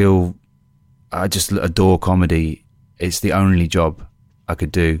 I just adore comedy. It's the only job I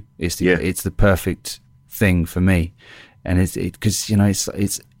could do. It's the perfect thing for me, and it's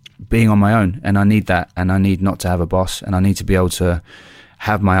being on my own, and I need that, and I need not to have a boss, and I need to be able to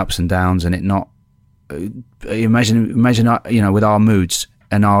have my ups and downs, and it not imagine with our moods.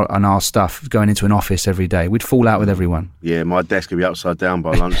 And our stuff going into an office every day, we'd fall out with everyone. Yeah, my desk would be upside down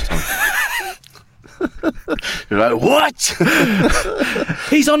by lunchtime. You're like, what?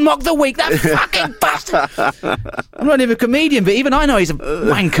 He's on Mock the Week, that fucking bastard. I'm not even a comedian, but even I know he's a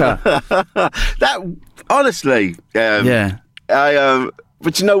wanker. That honestly, yeah.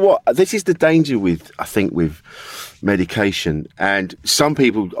 But you know what? This is the danger with medication, and some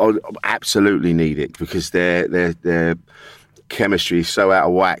people absolutely need it because they're chemistry is so out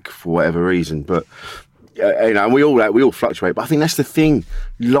of whack for whatever reason, but and we all fluctuate. But I think that's the thing.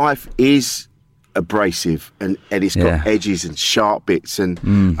 Life is abrasive and it's got edges and sharp bits, and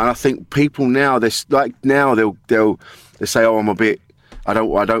I think people now they'll say, oh, I'm a bit. I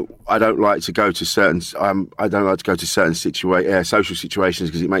don't like to go to certain. I don't like to go to certain social situations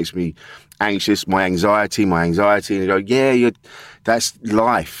because it makes me anxious. My anxiety, and you go, that's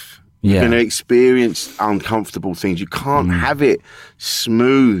life. You're going to experience uncomfortable things. You can't have it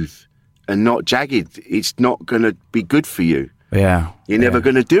smooth and not jagged. It's not going to be good for you. Yeah. You're never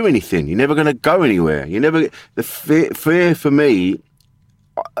going to do anything. You're never going to go anywhere. The fear for me,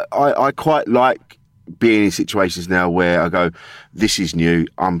 I quite like being in situations now where I go, this is new.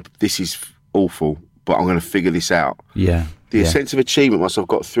 This is awful, but I'm going to figure this out. Yeah. The sense of achievement once I've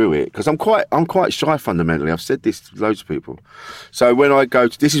got through it, because I'm quite shy fundamentally. I've said this to loads of people. So when I go,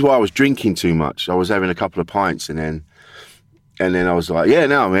 this is why I was drinking too much. I was having a couple of pints and then I was like,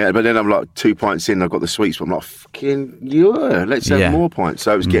 no, I'm here. But then I'm like 2 pints in, I've got the sweets, but I'm like, fucking let's have more pints.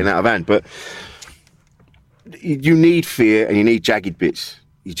 So it was getting out of hand. But you need fear and you need jagged bits.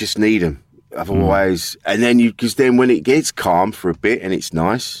 You just need them. Otherwise, and then because then when it gets calm for a bit and it's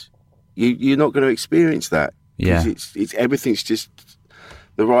nice, you're not going to experience that. Yeah, it's everything's just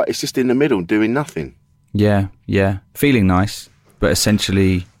it's just in the middle, doing nothing. Yeah, feeling nice, but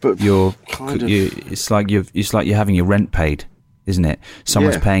essentially, it's like you're having your rent paid, isn't it?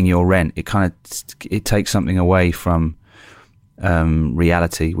 Someone's paying your rent. It takes something away from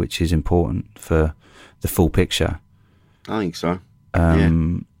reality, which is important for the full picture. I think so.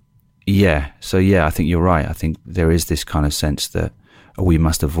 So I think you're right. I think there is this kind of sense that we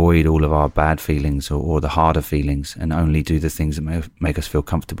must avoid all of our bad feelings or the harder feelings and only do the things that make us feel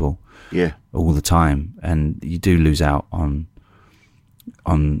comfortable all the time. And you do lose out on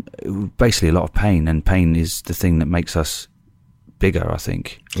basically a lot of pain, and pain is the thing that makes us bigger, I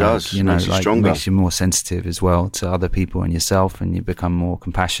think. It does. Makes you stronger. Makes you more sensitive as well to other people and yourself, and you become more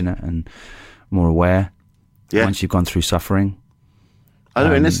compassionate and more aware once you've gone through suffering. I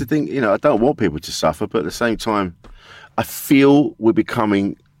know, and that's the thing, I don't want people to suffer, but at the same time, I feel we're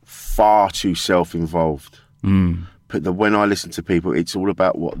becoming far too self-involved. But when I listen to people, it's all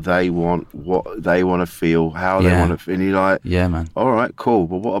about what they want to feel, how they want to feel. And you're like, yeah, man. All right, cool.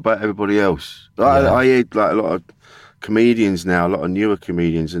 But what about everybody else? I hear like a lot of comedians now, a lot of newer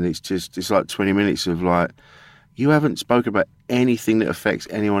comedians, and it's like 20 minutes of like, you haven't spoken about anything that affects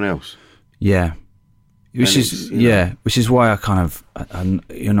anyone else. Yeah. Which is why I kind of,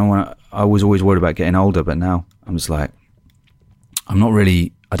 when I was always worried about getting older, but now I'm just like, I don't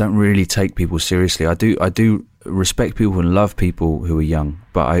really take people seriously. I do respect people and love people who are young,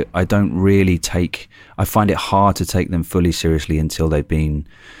 but I don't really I find it hard to take them fully seriously until they've been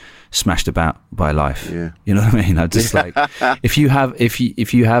smashed about by life. Yeah. You know what I mean? I just like, if you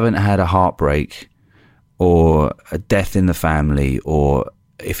haven't had a heartbreak or a death in the family, or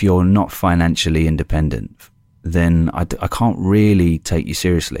if you're not financially independent, then I can't really take you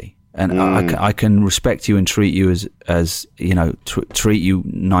seriously. And I can respect you and treat you as treat you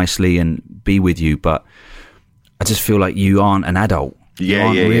nicely and be with you, but I just feel like you aren't an adult. You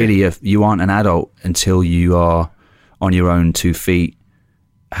aren't an adult until you are on your own 2 feet,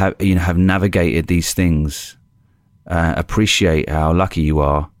 have navigated these things, appreciate how lucky you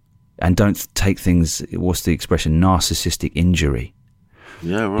are, and don't take things, what's the expression, narcissistic injury.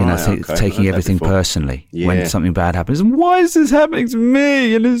 Yeah, right. Taking everything personally when something bad happens. And why is this happening to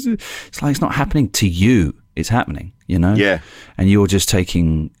me? And it's like, it's not happening to you. It's happening, Yeah. And you're just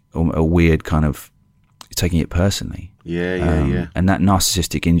taking a weird kind of, taking it personally. Yeah. And that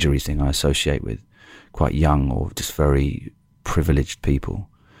narcissistic injury thing I associate with quite young or just very privileged people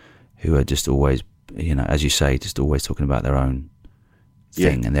who are just always, as you say, just always talking about their own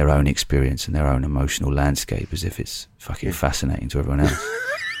thing and their own experience and their own emotional landscape as if it's fucking fascinating to everyone else.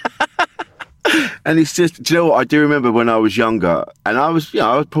 And it's just, do you know what? I do remember when I was younger, and I was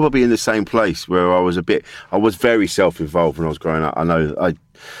probably in the same place where I was very self-involved when I was growing up. I know,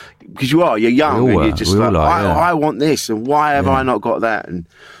 because you're young and you're just like, I want this, and why have I not got that? And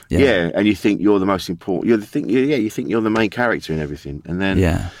and you think you're the most important. You think you're the main character in everything. And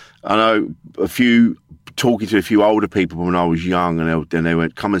then I know talking to a few older people when I was young, and then they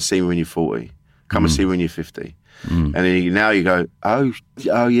went, "Come and see me when you're 40. Come and see me when you're 50." And then now you go, oh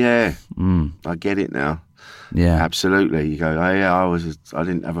yeah, I get it now. Yeah, absolutely. You go, oh yeah, I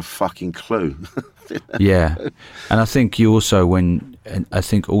didn't have a fucking clue. Yeah, and I think when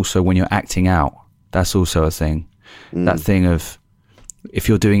you're acting out, that's also a thing. That thing of, if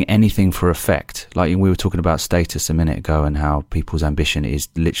you're doing anything for effect, like we were talking about status a minute ago, and how people's ambition is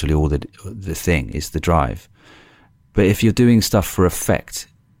literally all the thing is the drive. But if you're doing stuff for effect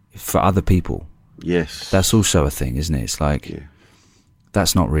for other people, yes, that's also a thing, isn't it? It's like,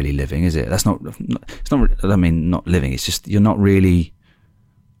 that's not really living, is it? It's not. I mean, not living. It's just, you're not really.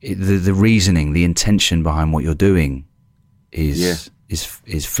 The reasoning, the intention behind what you're doing is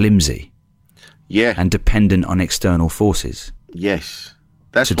flimsy. Yeah, and dependent on external forces. Yes,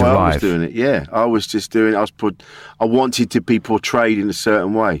 that's why I was doing it. Yeah, I wanted to be portrayed in a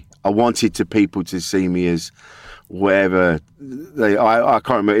certain way. I wanted people to see me as whatever I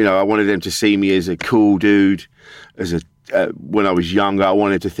can't remember. I wanted them to see me as a cool dude. When I was younger, I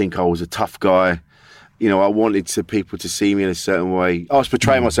wanted to think I was a tough guy. I wanted people to see me in a certain way. I was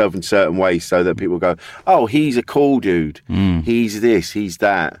portraying myself in certain ways so that people go, "Oh, he's a cool dude. He's this. He's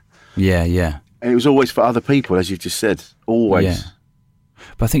that." Yeah. And it was always for other people, as you've just said. Always. Yeah.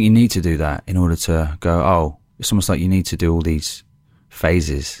 But I think you need to do that in order to go, oh, it's almost like you need to do all these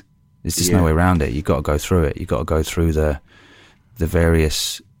phases. There's just no way around it. You've got to go through it. You've got to go through the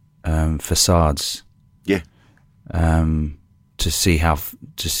various facades. Yeah. To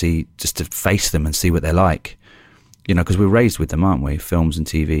face them and see what they're like. Because we're raised with them, aren't we? Films and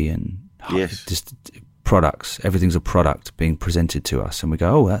TV and just products. Everything's a product being presented to us, and we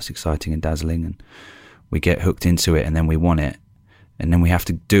go, oh, that's exciting and dazzling, and we get hooked into it, and then we want it, and then we have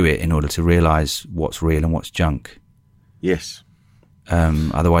to do it in order to realize what's real and what's junk. Yes.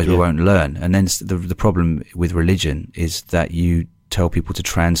 Otherwise we won't learn. And then the problem with religion is that you tell people to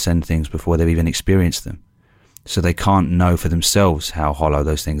transcend things before they've even experienced them, so they can't know for themselves how hollow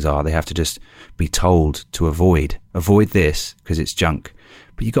those things are. They have to just be told to avoid this because it's junk.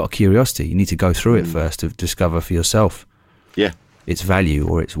 But you've got a curiosity. You need to go through it first to discover for yourself its value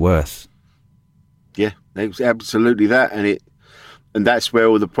or its worth. Yeah, it's absolutely that. And that's where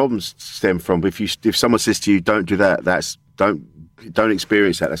all the problems stem from. If someone says to you, don't do that, don't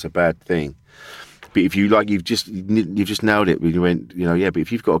experience that, that's a bad thing. But if you've just nailed it when you went, but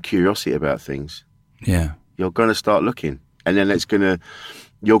if you've got a curiosity about things, you're going to start looking. And then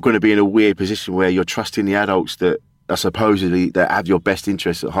you're going to be in a weird position where you're trusting the adults that are supposedly that have your best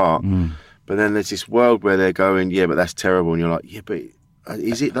interests at heart, but then there's this world where they're going, but that's terrible, and you're like, but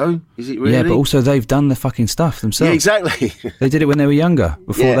is it though? Is it really? Yeah, but also they've done the fucking stuff themselves. Yeah, exactly. They did it when they were younger,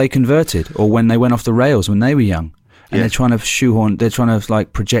 before they converted, or when they went off the rails when they were young, and they're trying to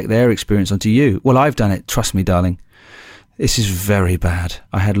project their experience onto you. Well, I've done it. Trust me, darling. This is very bad.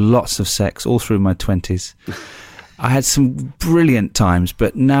 I had lots of sex all through my 20s. I had some brilliant times,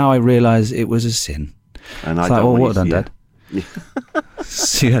 but now I realise it was a sin. And it's like, well done, Dad. Yeah.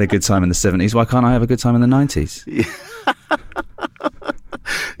 So you had a good time in the 70s. Why can't I have a good time in the 90s? Yeah.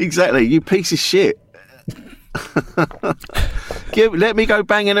 Exactly. You piece of shit. Let me go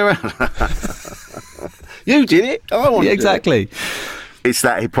banging around. You did it. I want to exactly. Do it. It's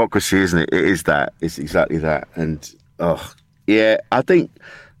that hypocrisy, isn't it? It is that. It's exactly that. And I think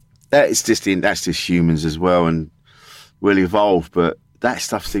that's just humans as well, and we'll evolve. But that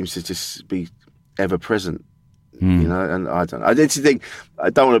stuff seems to just be ever present, you know. And I don't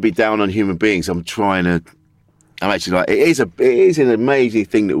want to be down on human beings. I'm actually like, it is an amazing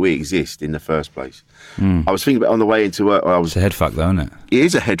thing that we exist in the first place. I was thinking about on the way into work. It's a head fuck, though, isn't it? It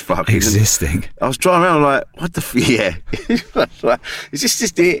is a head fuck. Existing. I was driving around like, what the yeah. Is this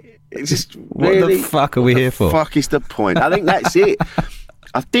just it? It's just what the fuck are we here for? Fuck is the point. I think that's it.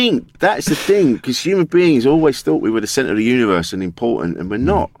 I think that's the thing, because human beings always thought we were the centre of the universe and important, and we're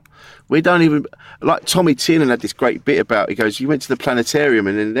not. We don't even, like Tommy Tiernan had this great bit about, he goes, you went to the planetarium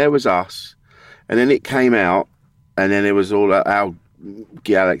and then there was us, and then it came out, and then there was all our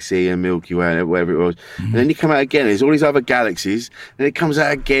galaxy and Milky Way and whatever it was. And then you come out again, there's all these other galaxies, and it comes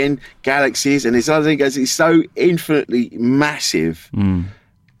out again, galaxies, and this other thing goes, it's so infinitely massive.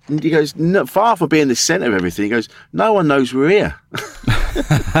 And he goes, no, far from being the centre of everything, he goes, no one knows we're here.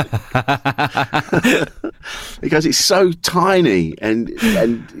 He goes, it's so tiny, and I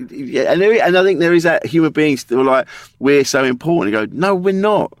think there is that human beings that are like, we're so important. He goes, no, we're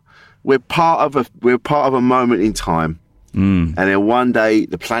not. We're part of a moment in time. And then one day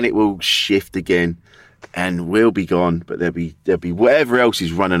the planet will shift again and we'll be gone, but there'll be whatever else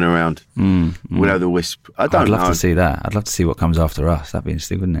is running around. Will the wisp. I'd love to see that. I'd love to see what comes after us. That'd be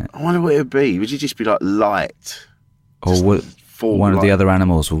interesting, wouldn't it? I wonder what it would be. Would you just be like light? Or one of the other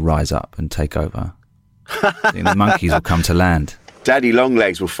animals will rise up and take over. I think the monkeys will come to land. Daddy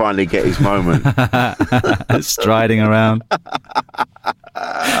Longlegs will finally get his moment. Striding around.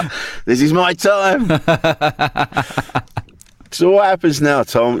 This is my time. So what happens now,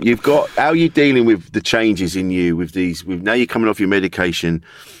 Tom? How are you dealing with the changes in you with now you're coming off your medication?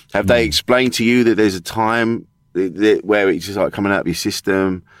 Have they explained to you that there's a time where it's just like coming out of your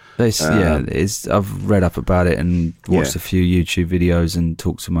system? I've read up about it and watched a few YouTube videos and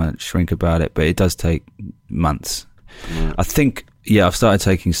talked to my shrink about it, but it does take months. I think, I've started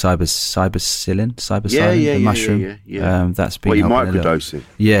taking cybersilin, the mushroom. That's been you're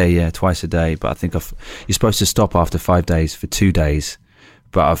microdosing? Twice a day. But I think you're supposed to stop after 5 days for 2 days.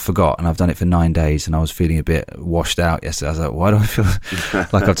 But I've forgot, and I've done it for 9 days, and I was feeling a bit washed out yesterday. I was like, why do I feel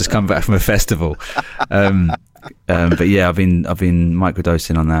like I've just come back from a festival? But I've been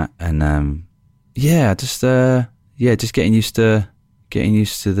microdosing on that, and just getting used to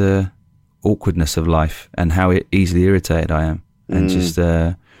the awkwardness of life and how easily irritated I am, and just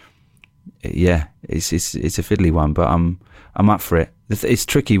it's a fiddly one, but I'm up for it. It's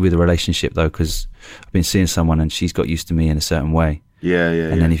tricky with a relationship though, because I've been seeing someone and she's got used to me in a certain way.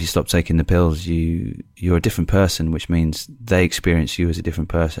 And then if you stop taking the pills, you're a different person, which means they experience you as a different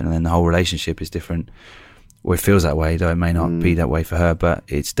person, and then the whole relationship is different. Or it feels that way, though it may not be that way for her, but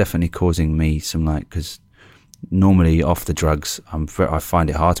it's definitely causing me some because normally off the drugs, I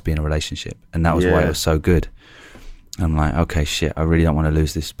find it hard to be in a relationship, and that was why it was so good. I'm like, okay, shit, I really don't want to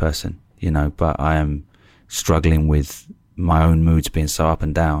lose this person, but I am struggling with my own moods being so up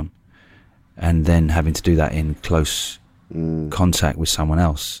and down, and then having to do that in close contact with someone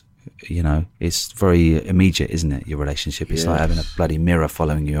else. It's very immediate, isn't it? Your relationship, it's like having a bloody mirror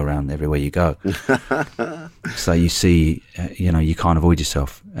following you around everywhere you go. So you see, you can't avoid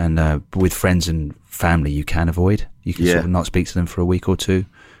yourself, and with friends and family you can avoid. You can sort of not speak to them for a week or two,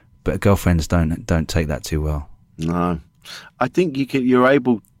 but girlfriends don't take that too well. No, I think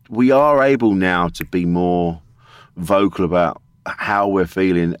we are able now to be more vocal about how we're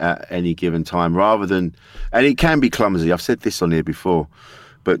feeling at any given time, rather than, and it can be clumsy, I've said this on here before,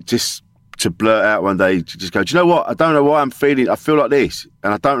 but just to blurt out one day, to just go, do you know what, I don't know why I feel like this,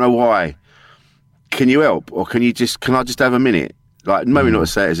 and I don't know why. Can you help? Or can I just have a minute? Like, maybe not to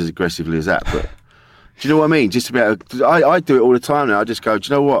say it as aggressively as that, but do you know what I mean? Just to be able to, I do it all the time now. I just go, do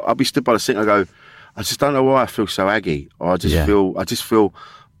you know what? I'll be stood by the sink and I go, I just don't know why I feel so aggy, or I just feel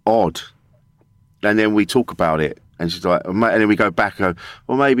odd. And then we talk about it, and she's like, and then we go back and go,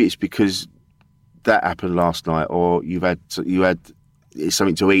 well, maybe it's because that happened last night, or you had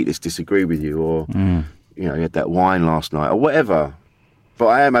something to eat that's disagreed with you, or you had that wine last night, or whatever. But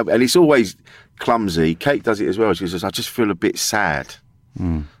I am, and it's always clumsy. Kate does it as well. She says, I just feel a bit sad.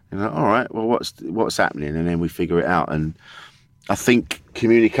 You're like, all right, well, what's happening? And then we figure it out. And I think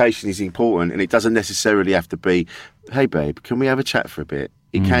communication is important, and it doesn't necessarily have to be, hey, babe, can we have a chat for a bit?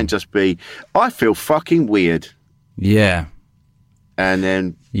 It can just be, I feel fucking weird. Yeah. And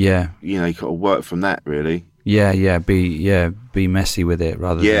then, you know, you got to work from that, really. Yeah. Be messy with it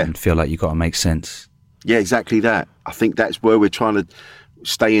rather than feel like you got to make sense. Yeah, exactly that. I think that's where we're trying to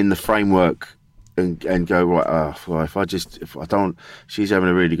stay in the framework and go, right, if I don't, she's having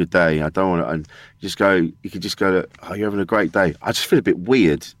a really good day, I don't want to, and you could just go, oh, you're having a great day. I just feel a bit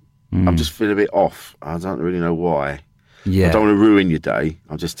weird. I'm just feeling a bit off. I don't really know why. Yeah. I don't want to ruin your day.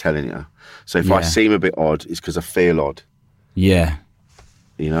 I'm just telling you. So if I seem a bit odd, it's because I feel odd. Yeah.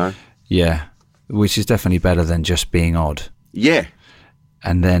 You know? Yeah. Which is definitely better than just being odd. Yeah.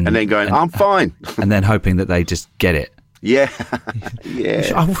 And then going, I'm fine. And then hoping that they just get it. Yeah.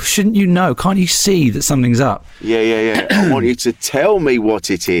 Yeah. Oh, shouldn't you know? Can't you see that something's up? Yeah. I want you to tell me what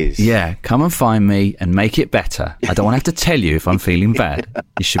it is. Yeah. Come and find me and make it better. I don't want to have to tell you if I'm feeling bad.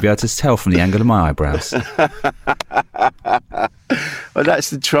 You should be able to tell from the angle of my eyebrows. Well, that's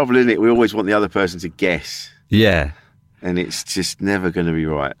the trouble, isn't it? We always want the other person to guess. Yeah. And it's just never going to be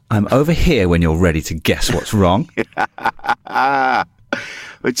right. I'm over here when you're ready to guess what's wrong.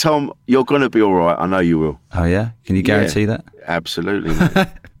 But Tom, you're going to be all right. I know you will. Oh, yeah? Can you guarantee that? Absolutely, mate.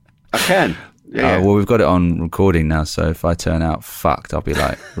 I can. Yeah. Well, we've got it on recording now, so if I turn out fucked, I'll be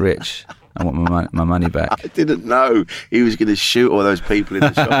like, Rich, I want my money back. I didn't know he was going to shoot all those people in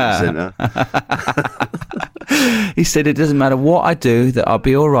the shopping centre. He said it doesn't matter what I do, that I'll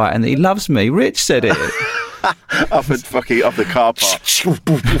be all right, and that he loves me. Rich said it. Off the car park.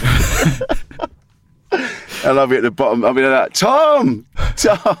 I love it at the bottom. I'll be like, Tom,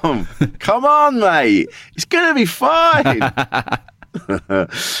 come on, mate. It's going to be fine.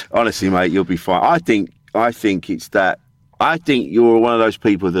 Honestly, mate, you'll be fine. I think it's that. I think you're one of those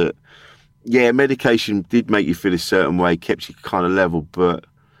people that, medication did make you feel a certain way, kept you kind of level, but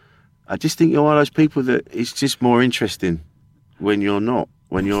I just think you're one of those people that it's just more interesting when you're not,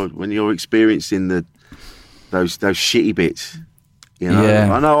 when you're experiencing those shitty bits. You know?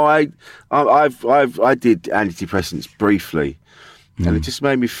 Yeah. I know. I did antidepressants briefly, and it just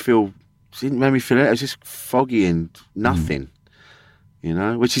made me feel. It didn't make me feel. It was just foggy and nothing. You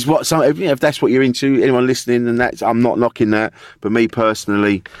know, which is what if that's what you're into. Anyone listening, and I'm not knocking that, but me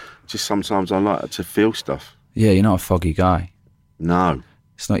personally, just sometimes I like to feel stuff. Yeah, you're not a foggy guy. No,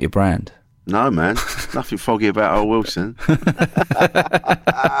 it's not your brand. No, man. Nothing foggy about old Wilson.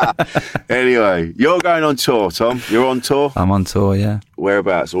 Anyway, you're going on tour, Tom. You're on tour? I'm on tour, yeah.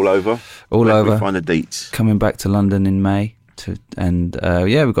 Whereabouts? All over? Where can we find the deets? Coming back to London in May.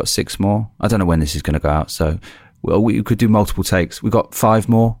 We've got 6 more. I don't know when this is going to go out, so we could do multiple takes. We've got 5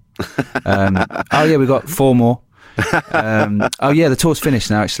 more. We've got 4 more. The tour's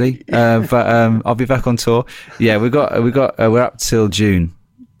finished now, actually. But I'll be back on tour. Yeah, we're up till June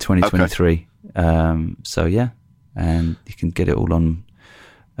 2023. Okay. And you can get it all on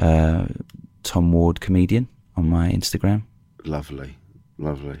Tom Ward Comedian on my Instagram. Lovely.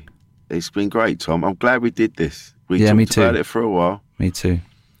 It's been great, Tom. I'm glad we did this. We me talked too. about it for a while. Me too.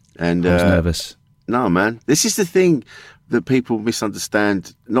 And I was nervous. No, man. This is the thing that people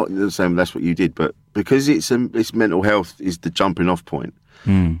misunderstand. Not the same. That's what you did, but because it's mental health is the jumping off point.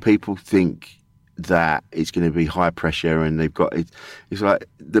 People think that it's going to be high pressure, and they've got it. It's like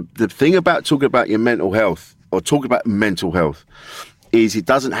the thing about talking about your mental health or talking about mental health is it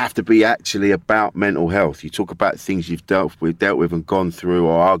doesn't have to be actually about mental health. You talk about things you've dealt with and gone through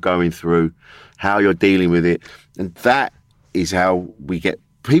or are going through, how you're dealing with it, and that is how we get.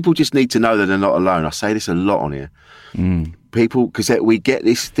 People just need to know that they're not alone. I say this a lot on here. People, because we get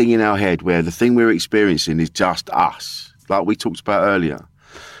this thing in our head where the thing we're experiencing is just us, like we talked about earlier,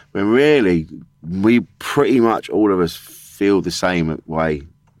 when really we pretty much all of us feel the same way,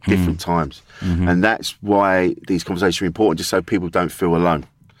 different times. And that's why these conversations are important, just so people don't feel alone.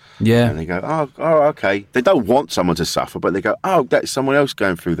 Yeah. And they go, oh, okay. They don't want someone to suffer, but they go, oh, that's someone else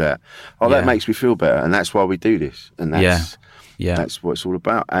going through that. Oh, that makes me feel better. And that's why we do this. And that's what it's all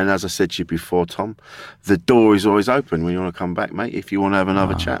about. And as I said to you before, Tom, the door is always open when you want to come back, mate. If you want to have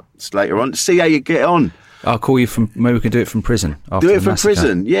another chat later on, see how you get on. I'll call you maybe we can do it from prison. Do it from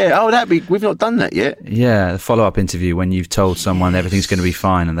prison, yeah. Oh, we've not done that yet. Yeah, the follow-up interview when you've told someone everything's going to be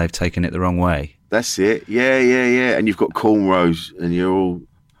fine and they've taken it the wrong way. That's it, yeah. And you've got cornrows and you're all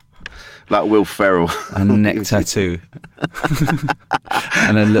like Will Ferrell. A neck tattoo.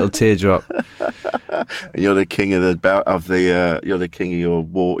 And a little teardrop. And you're the king of you're the king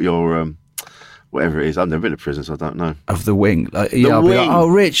of your whatever it is. I've never been to prison, so I don't know. Of the wing. I'll be like, oh,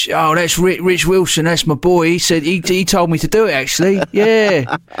 Rich. Oh, that's Rich Wilson. That's my boy. He said he told me to do it, actually.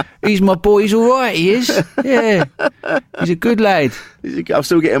 Yeah. He's my boy. He's all right, he is. Yeah. He's a good lad. I'm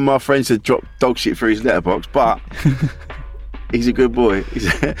still getting my friends to drop dog shit through his letterbox, but he's a good boy.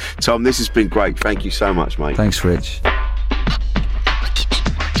 Tom, this has been great. Thank you so much, mate. Thanks, Rich.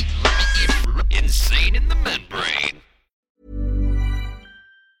 Insane in the membrane.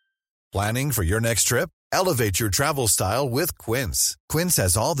 Planning for your next trip? Elevate your travel style with Quince. Quince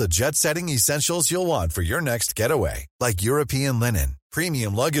has all the jet-setting essentials you'll want for your next getaway, like European linen,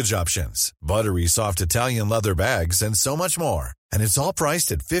 premium luggage options, buttery soft Italian leather bags, and so much more. And it's all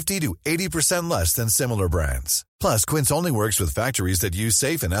priced at 50 to 80% less than similar brands. Plus, Quince only works with factories that use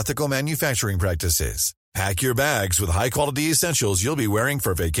safe and ethical manufacturing practices. Pack your bags with high-quality essentials you'll be wearing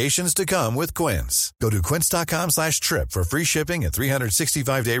for vacations to come with Quince. Go to quince.com/trip for free shipping and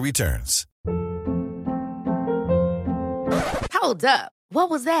 365-day returns. Hold up. What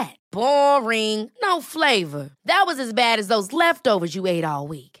was that? Boring. No flavor. That was as bad as those leftovers you ate all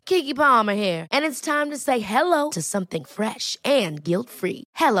week. Keke Palmer here, and it's time to say hello to something fresh and guilt-free.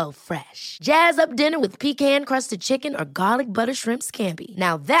 Hello Fresh. Jazz up dinner with pecan-crusted chicken or garlic butter shrimp scampi.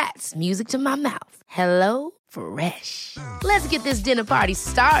 Now that's music to my mouth. Hello Fresh. Let's get this dinner party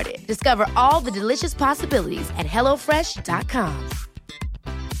started. Discover all the delicious possibilities at HelloFresh.com.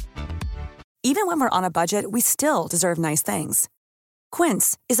 Even when we're on a budget, we still deserve nice things.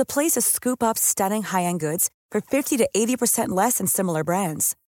 Quince is a place to scoop up stunning high-end goods for 50 to 80% less than similar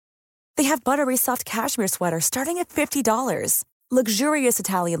brands. They have buttery soft cashmere sweaters starting at $50, luxurious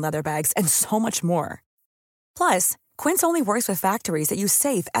Italian leather bags, and so much more. Plus, Quince only works with factories that use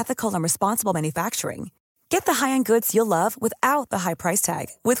safe, ethical, and responsible manufacturing. Get the high-end goods you'll love without the high price tag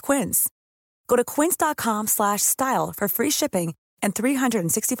with Quince. Go to quince.com/style for free shipping and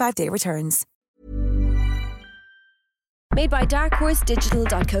 365-day returns. Made by darkhorse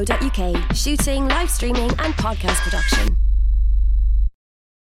digital.co.uk. Shooting, live streaming and podcast production.